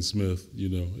 Colleen Smith,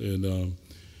 and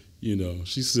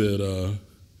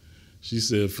she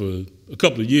said for a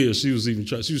couple of years she was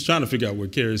trying to figure out where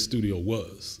Kerry's studio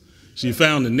was. She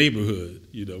found the neighborhood,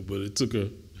 but it took her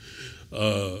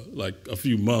like a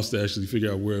few months to actually figure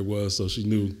out where it was, so she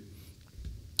knew,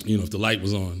 if the light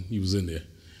was on, he was in there,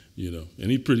 and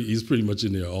he's pretty much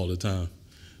in there all the time.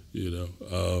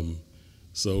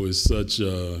 So it's such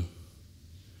a,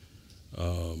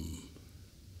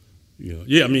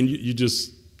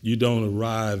 you don't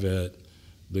arrive at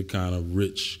the kind of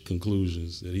rich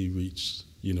conclusions that he reached,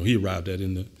 he arrived at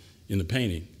in the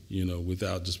painting,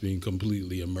 without just being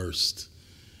completely immersed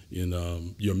in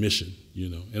your mission,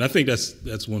 And I think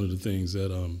that's one of the things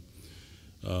that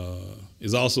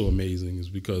is also amazing, is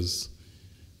because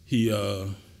he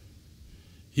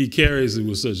carries it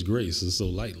with such grace and so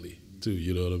lightly too,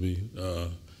 you know what I mean?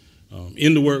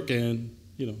 In the work and,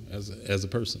 as a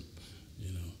person,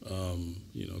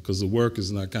 because the work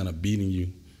is not kind of beating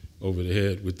you over the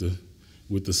head with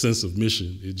the sense of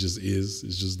mission. It just is,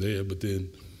 it's just there, but then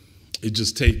it's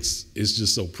just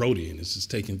so protean. It's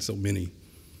just taking so many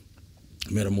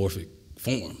metamorphic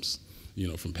forms,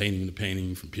 from painting to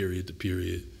painting, from period to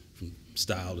period, from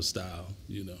style to style,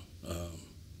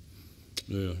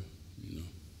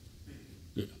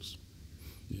 Yes.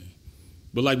 Yeah.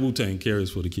 But like Wu-Tang, Kerry's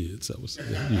for the kids, I would say. I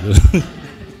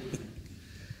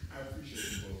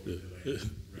appreciate both. Yeah.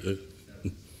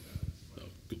 Oh,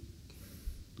 good.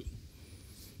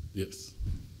 Yes.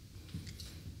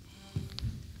 I'm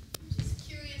just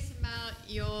curious about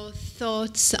your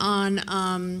thoughts on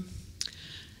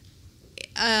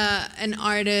an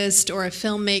artist or a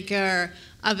filmmaker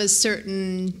of a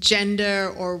certain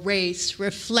gender or race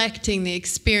reflecting the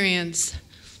experience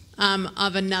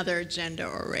of another gender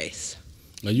or race.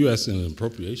 Are you asking an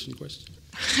appropriation question?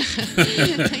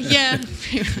 Yeah.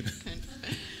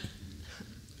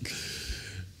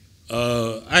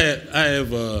 I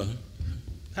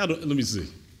have, let me see.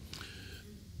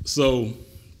 So,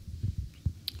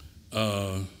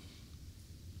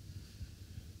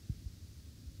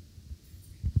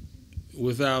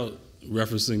 without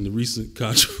referencing the recent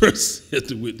controversy at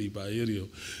the Whitney Biennial,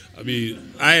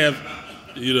 I have,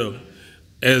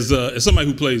 as somebody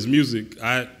who plays music,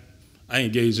 I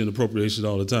engage in appropriation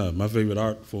all the time. My favorite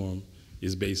art form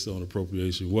is based on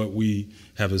appropriation, what we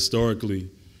have historically,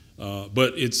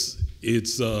 but it's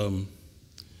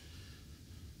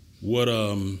what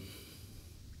I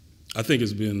think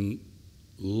has been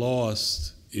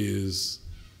lost is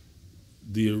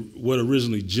what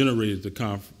originally generated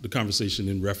the conversation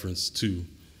in reference to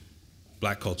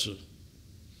black culture,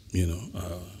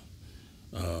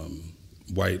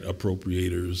 white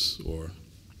appropriators, or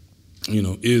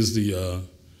is the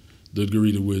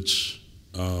degree to which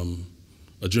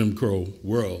a Jim Crow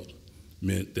world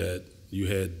meant that you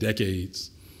had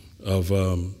decades of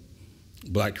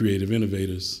black creative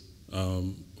innovators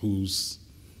whose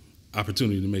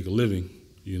opportunity to make a living,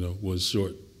 was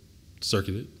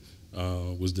short-circuited,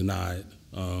 was denied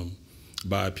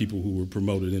by people who were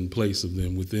promoted in place of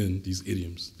them within these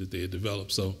idioms that they had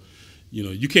developed. So,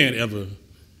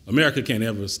 America can't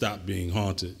ever stop being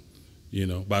haunted,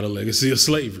 by the legacy of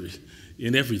slavery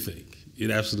in everything,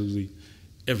 in absolutely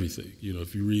everything.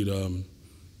 If you read,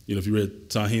 if you read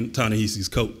Ta-Nehisi's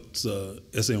Coates'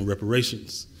 essay on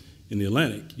reparations in the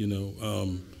Atlantic,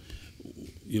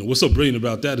 what's so brilliant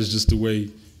about that is just the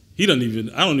way I don't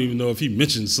even know if he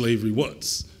mentioned slavery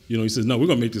once, You know, he says, no, we're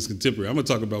going to make this contemporary. I'm going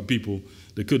to talk about people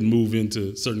that couldn't move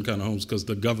into certain kind of homes because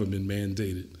the government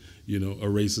mandated, you know, a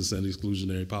racist and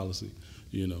exclusionary policy,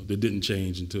 you know, that didn't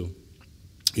change until,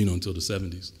 you know, until the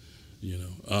 70s, you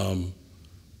know.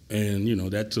 And, you know,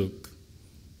 that took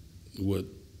what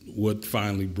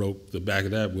finally broke the back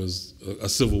of that was a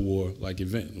Civil War-like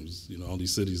event. It was, you know, all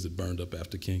these cities that burned up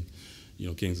after King's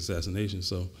assassination.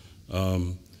 So,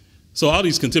 so all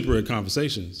these contemporary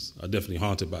conversations are definitely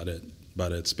haunted by that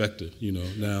specter, you know.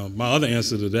 Now, my other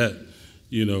answer to that,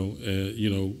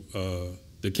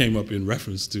 that came up in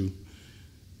reference to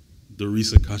the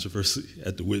recent controversy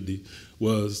at the Whitney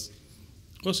was,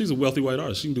 well, she's a wealthy white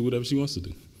artist. She can do whatever she wants to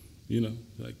do, you know.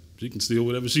 Like, she can steal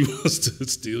whatever she wants to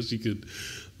steal. She could,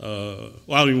 well,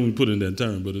 I don't even want to put it in that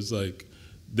term, but it's like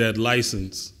that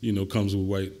license, you know, comes with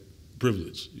white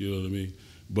privilege, you know what I mean?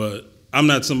 But I'm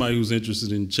not somebody who's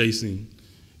interested in chasing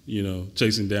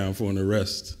down for an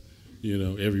arrest, you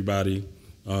know, everybody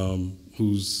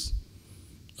who's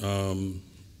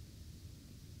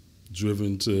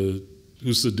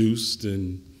who's seduced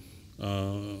and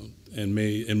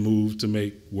moved to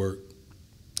make work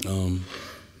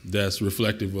that's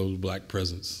reflective of black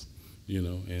presence, you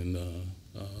know, and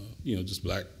you know, just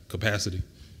black capacity,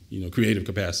 you know, creative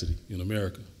capacity in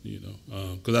America, you know,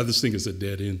 because I just think it's a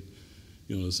dead end,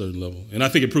 you know, at a certain level, and I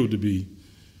think it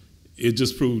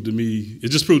just proved to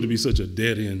be such a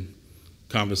dead end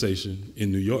conversation in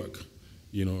New York,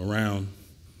 you know, around.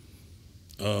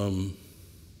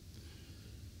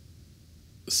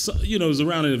 So, you know, it was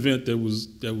around an event that was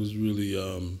really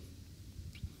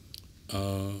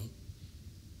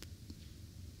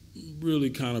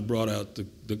really kind of brought out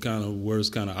the kind of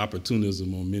worst kind of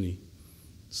opportunism on many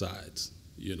sides,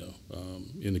 you know,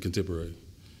 in the contemporary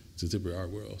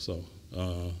art world. So,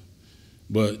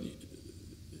 but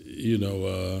you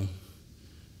know,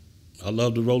 I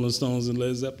love the Rolling Stones and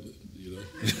Led Zeppelin, you know,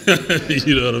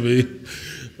 you know what I mean.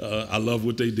 I love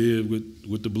what they did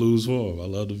with the blues form. I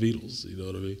love the Beatles, you know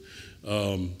what I mean?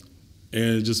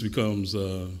 And it just becomes,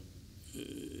 you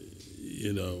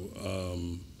know,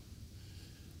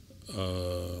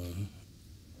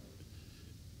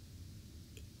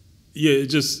 yeah, it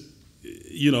just,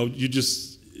 you know,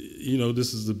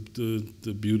 this is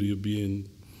the beauty of being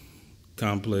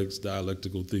complex,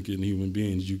 dialectical thinking human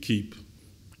beings. You keep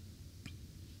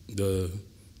the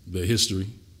history,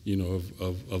 you know,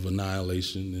 of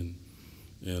annihilation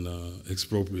and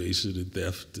expropriation and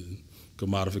theft and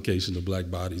commodification of black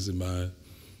bodies in mind,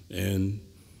 and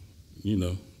you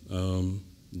know,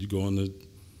 you go on the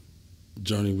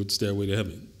journey with Stairway to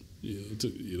Heaven,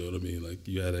 you know what I mean? Like,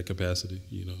 you had that capacity,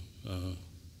 you know.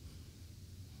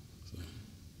 So.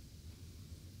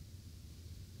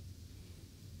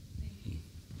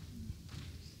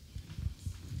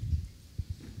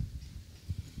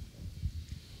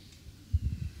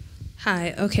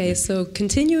 Hi, okay, so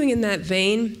continuing in that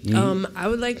vein, I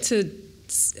would like to,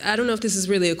 I don't know if this is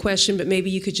really a question, but maybe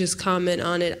you could just comment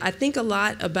on it. I think a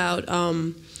lot about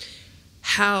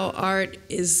how art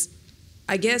is,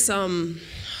 I guess,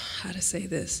 how to say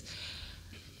this?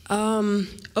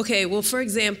 Okay, well, for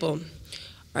example,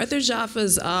 Arthur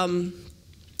Jafa's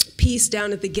piece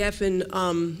down at the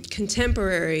Geffen,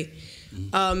 Contemporary,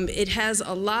 it has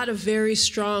a lot of very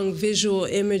strong visual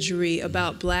imagery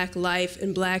about black life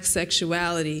and black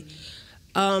sexuality.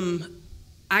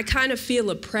 I kind of feel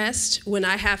oppressed when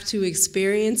I have to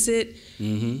experience it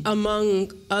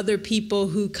among other people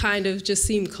who kind of just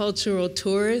seem cultural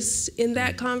tourists in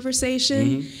that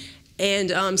conversation.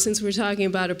 And since we're talking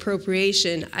about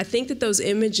appropriation, I think that those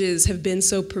images have been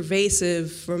so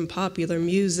pervasive, from popular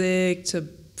music to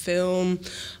film,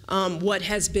 what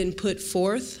has been put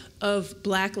forth of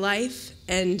black life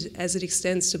and as it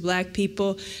extends to black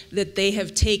people, that they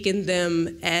have taken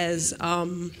them as,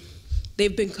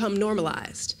 they've become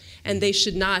normalized. And they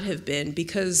should not have been,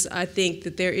 because I think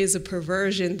that there is a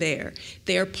perversion there.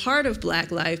 They are part of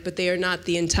black life, but they are not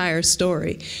the entire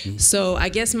story. So I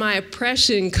guess my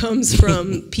oppression comes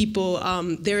from people,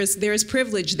 there is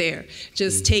privilege there,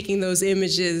 just taking those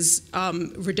images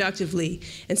reductively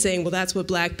and saying, well, that's what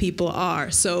black people are.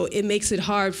 So it makes it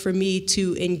hard for me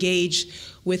to engage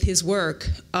with his work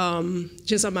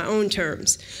just on my own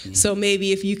terms. So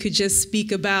maybe if you could just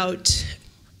speak about,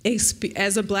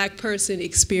 as a black person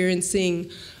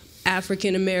experiencing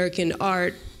African American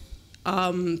art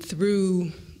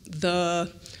through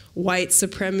the white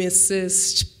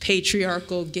supremacist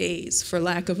patriarchal gaze, for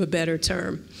lack of a better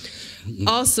term.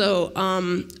 Also,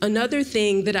 another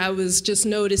thing that I was just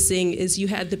noticing is you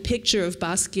had the picture of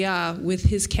Basquiat with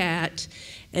his cat,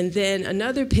 and then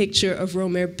another picture of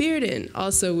Romer Bearden,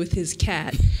 also with his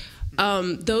cat.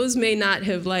 those may not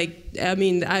have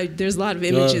there's a lot of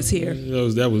images here.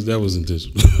 That was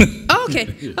intentional. Okay,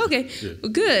 Yeah.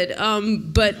 good.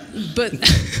 But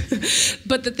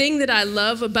the thing that I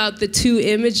love about the two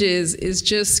images is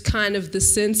just kind of the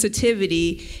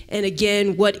sensitivity, and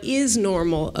again, what is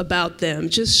normal about them,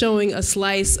 just showing a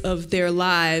slice of their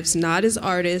lives, not as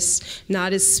artists,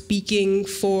 not as speaking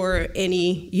for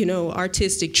any,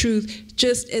 artistic truth,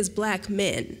 just as Black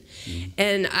men.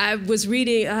 And I was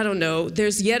reading, I don't know,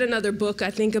 there's yet another book,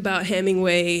 I think, about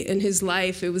Hemingway and his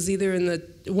life. It was either in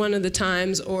one of the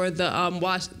Times or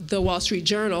the Wall Street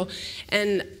Journal.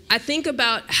 And I think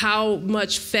about how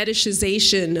much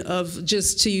fetishization of,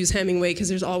 just to use Hemingway, because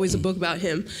there's always a book about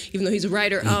him, even though he's a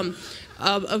writer,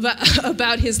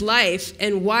 about his life.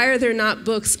 And why are there not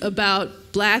books about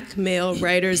Black male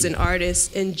writers and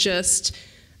artists and just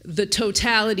the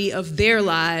totality of their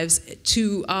lives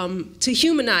to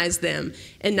humanize them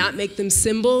and not make them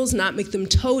symbols, not make them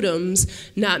totems,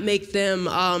 not make them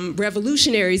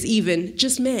revolutionaries even,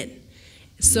 just men.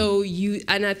 So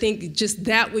and I think just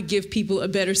that would give people a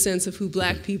better sense of who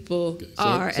Black people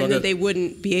are, and that they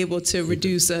wouldn't be able to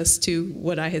reduce us to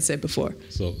what I had said before.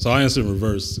 So I'll answer in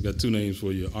reverse. I got two names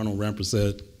for you, Arnold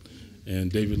Rampersad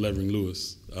and David Levering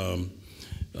Lewis.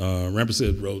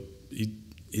 Rampersad wrote,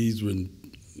 he's written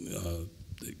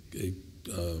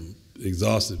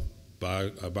exhaustive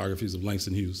biographies of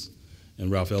Langston Hughes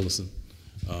and Ralph Ellison.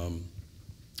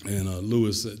 And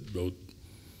Lewis wrote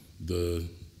the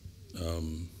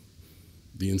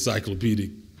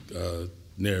encyclopedic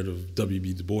narrative of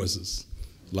W.B. Du Bois's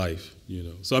life.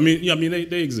 So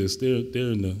they exist. They're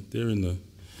in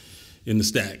the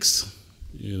stacks.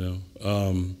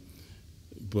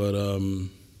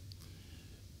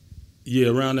 Yeah,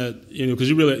 around that, because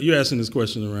you're asking this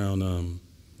question around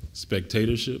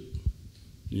spectatorship,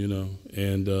 and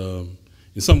in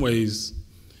some ways,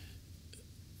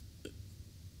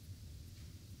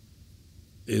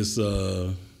 it's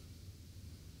going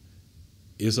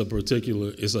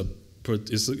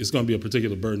to be a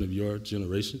particular burden of your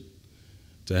generation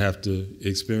to have to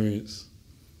experience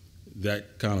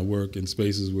that kind of work in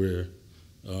spaces where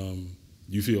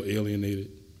you feel alienated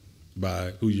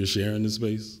by who you're sharing the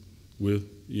space with,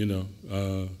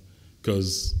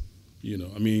 because,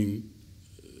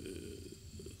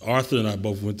 Arthur and I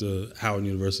both went to Howard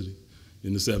University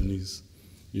in the 70s.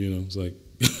 It's like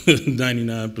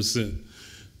 99%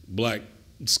 Black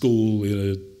school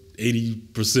in a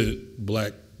 80%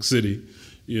 Black city,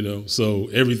 so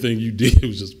everything you did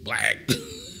was just Black,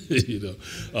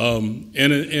 and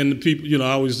the people,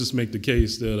 I always just make the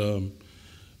case that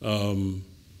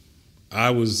I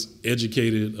was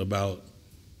educated about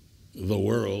the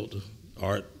world,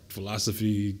 art,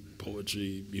 philosophy,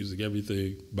 poetry, music,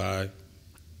 everything, by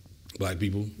Black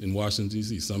people in Washington,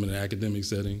 D.C., some in an academic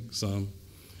setting, some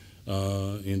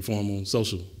in formal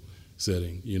social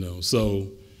setting, So,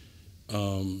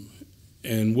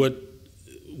 and what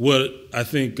I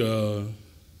think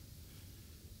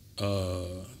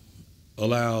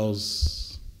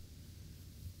allows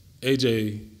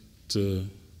AJ to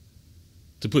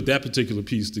put that particular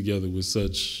piece together with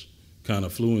such kind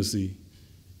of fluency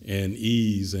and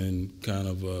ease and kind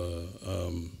of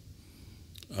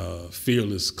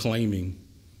fearless claiming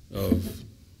of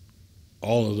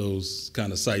all of those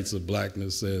kind of sites of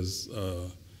Blackness as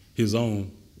his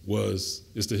own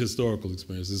it's the historical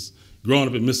experience. It's growing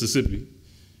up in Mississippi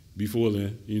before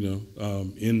then,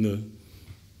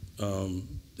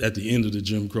 at the end of the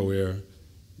Jim Crow era,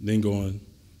 then going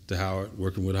to Howard,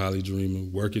 working with Holly Dreamer,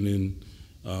 working in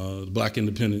the Black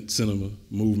independent cinema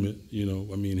movement.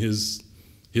 His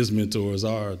mentors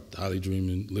are Holly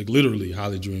Dreamer, like literally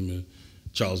Holly Dreamer,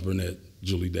 Charles Burnett,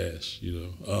 Julie Dash.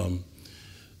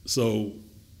 So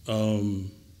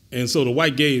the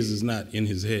white gaze is not in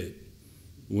his head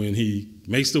when he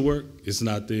makes the work. It's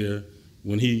not there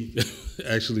when he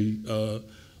actually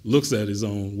looks at his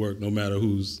own work, no matter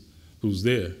who's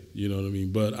there. You know what I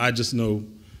mean? But I just know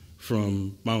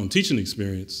from my own teaching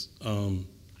experience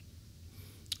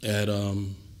at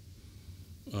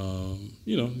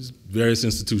various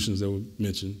institutions that were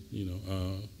mentioned,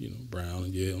 Brown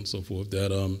and Yale and so forth,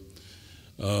 that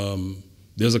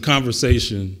there's a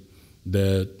conversation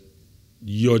that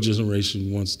your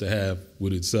generation wants to have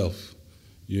with itself,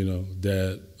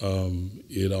 that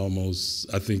it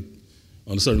almost, I think,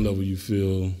 on a certain level you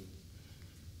feel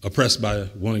oppressed by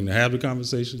wanting to have the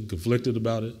conversation, conflicted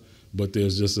about it, but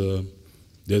there's an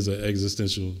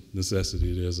existential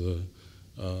necessity. There's a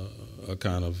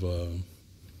kind of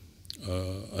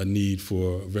a need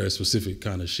for a very specific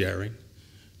kind of sharing,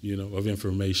 of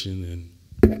information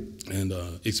and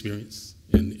experience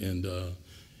and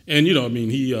And, you know, I mean,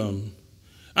 he,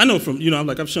 I know from, you know,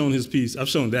 I've shown his piece, I've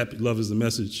shown that Love is the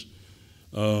Message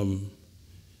in,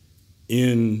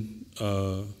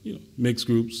 you know, mixed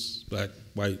groups, black,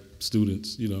 white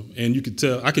students, you know, and you could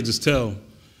tell, I could just tell,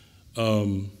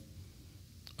 because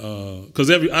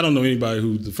I don't know anybody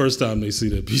who the first time they see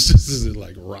that piece just isn't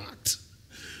like rocked,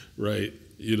 right?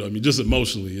 You know, I mean, just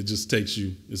emotionally, it just takes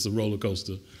you, it's a roller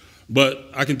coaster. But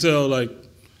I can tell, like,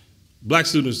 black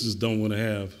students just don't want to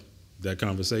have that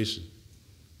conversation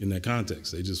in that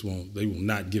context. They just won't, they will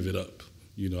not give it up.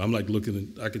 You know, I'm like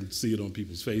looking at, I can see it on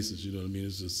people's faces, you know what I mean?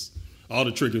 It's just all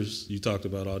the triggers you talked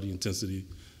about, all the intensity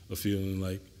of feeling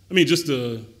like, I mean, just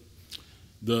the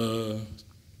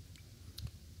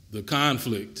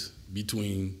conflict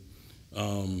between,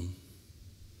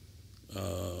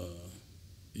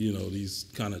 you know, these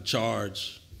kind of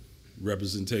charged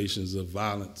representations of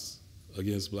violence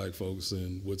against black folks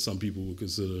and what some people would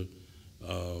consider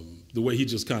the way he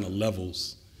just kind of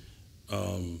levels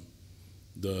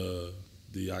the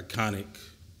iconic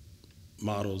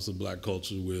models of black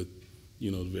culture with,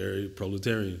 you know, very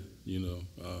proletarian, you know,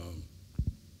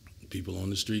 people on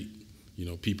the street, you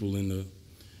know, people in the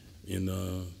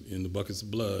buckets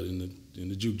of blood, in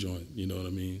the juke joint, you know what I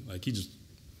mean? Like, he just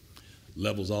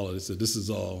levels all of this. This is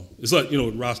all, it's like, you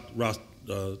know,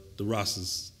 the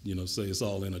Rosses, you know, say it's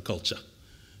all in a culture,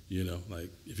 you know, like,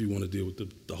 if you want to deal with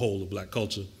the whole of black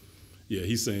culture, yeah,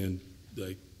 he's saying,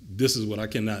 like, this is what I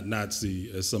cannot not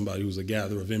see as somebody who's a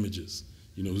gatherer of images,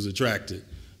 you know, who's attracted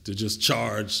to just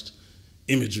charged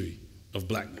imagery of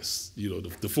blackness, you know,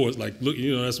 the force, like, look,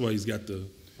 you know, that's why he's got the,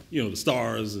 you know, the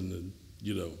stars and the,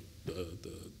 you know, the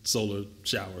solar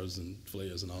showers and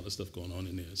flares and all that stuff going on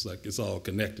in there. It's like, it's all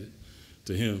connected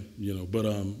to him, you know. But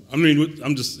I mean,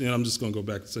 I'm just gonna go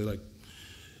back and say, like,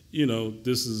 you know,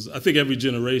 this is, I think every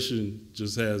generation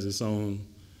just has its own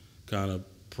kind of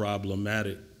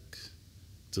problematic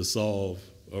to solve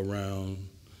around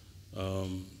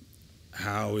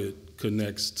how it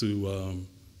connects to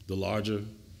the larger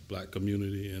black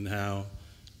community and how,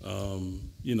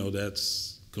 you know,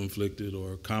 that's conflicted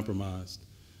or compromised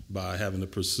by having to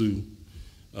pursue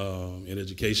an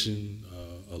education,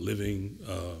 a living,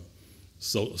 a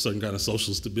certain kind of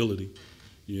social stability,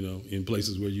 you know, in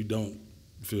places where you don't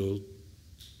feel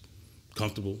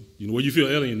comfortable, you know, where you feel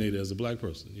alienated as a black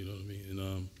person, you know what I mean?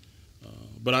 And,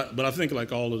 but I think,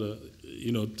 like, all of the,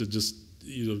 you know, to just,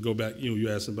 you know, go back, you know,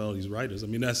 you asked about all these writers. I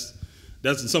mean, that's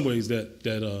in some ways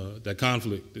that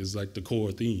conflict is like the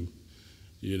core theme,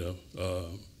 you know,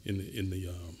 in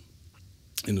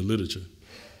the literature.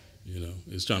 You know,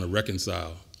 it's trying to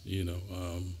reconcile, you know,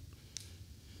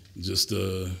 just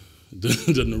the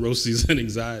neuroses and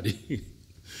anxiety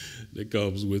that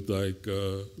comes with, like,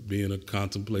 being a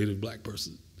contemplative black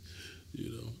person, you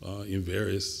know, in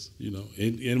various, you know,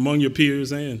 and among your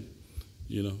peers and,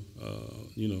 you know,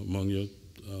 among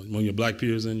your black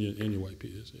peers and your white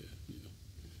peers, yeah, you know,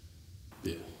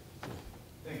 yeah.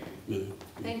 Thank you. Yeah.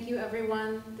 Thank you,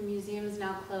 everyone. The museum is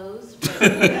now closed.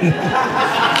 That's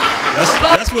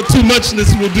what too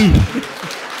muchness will do.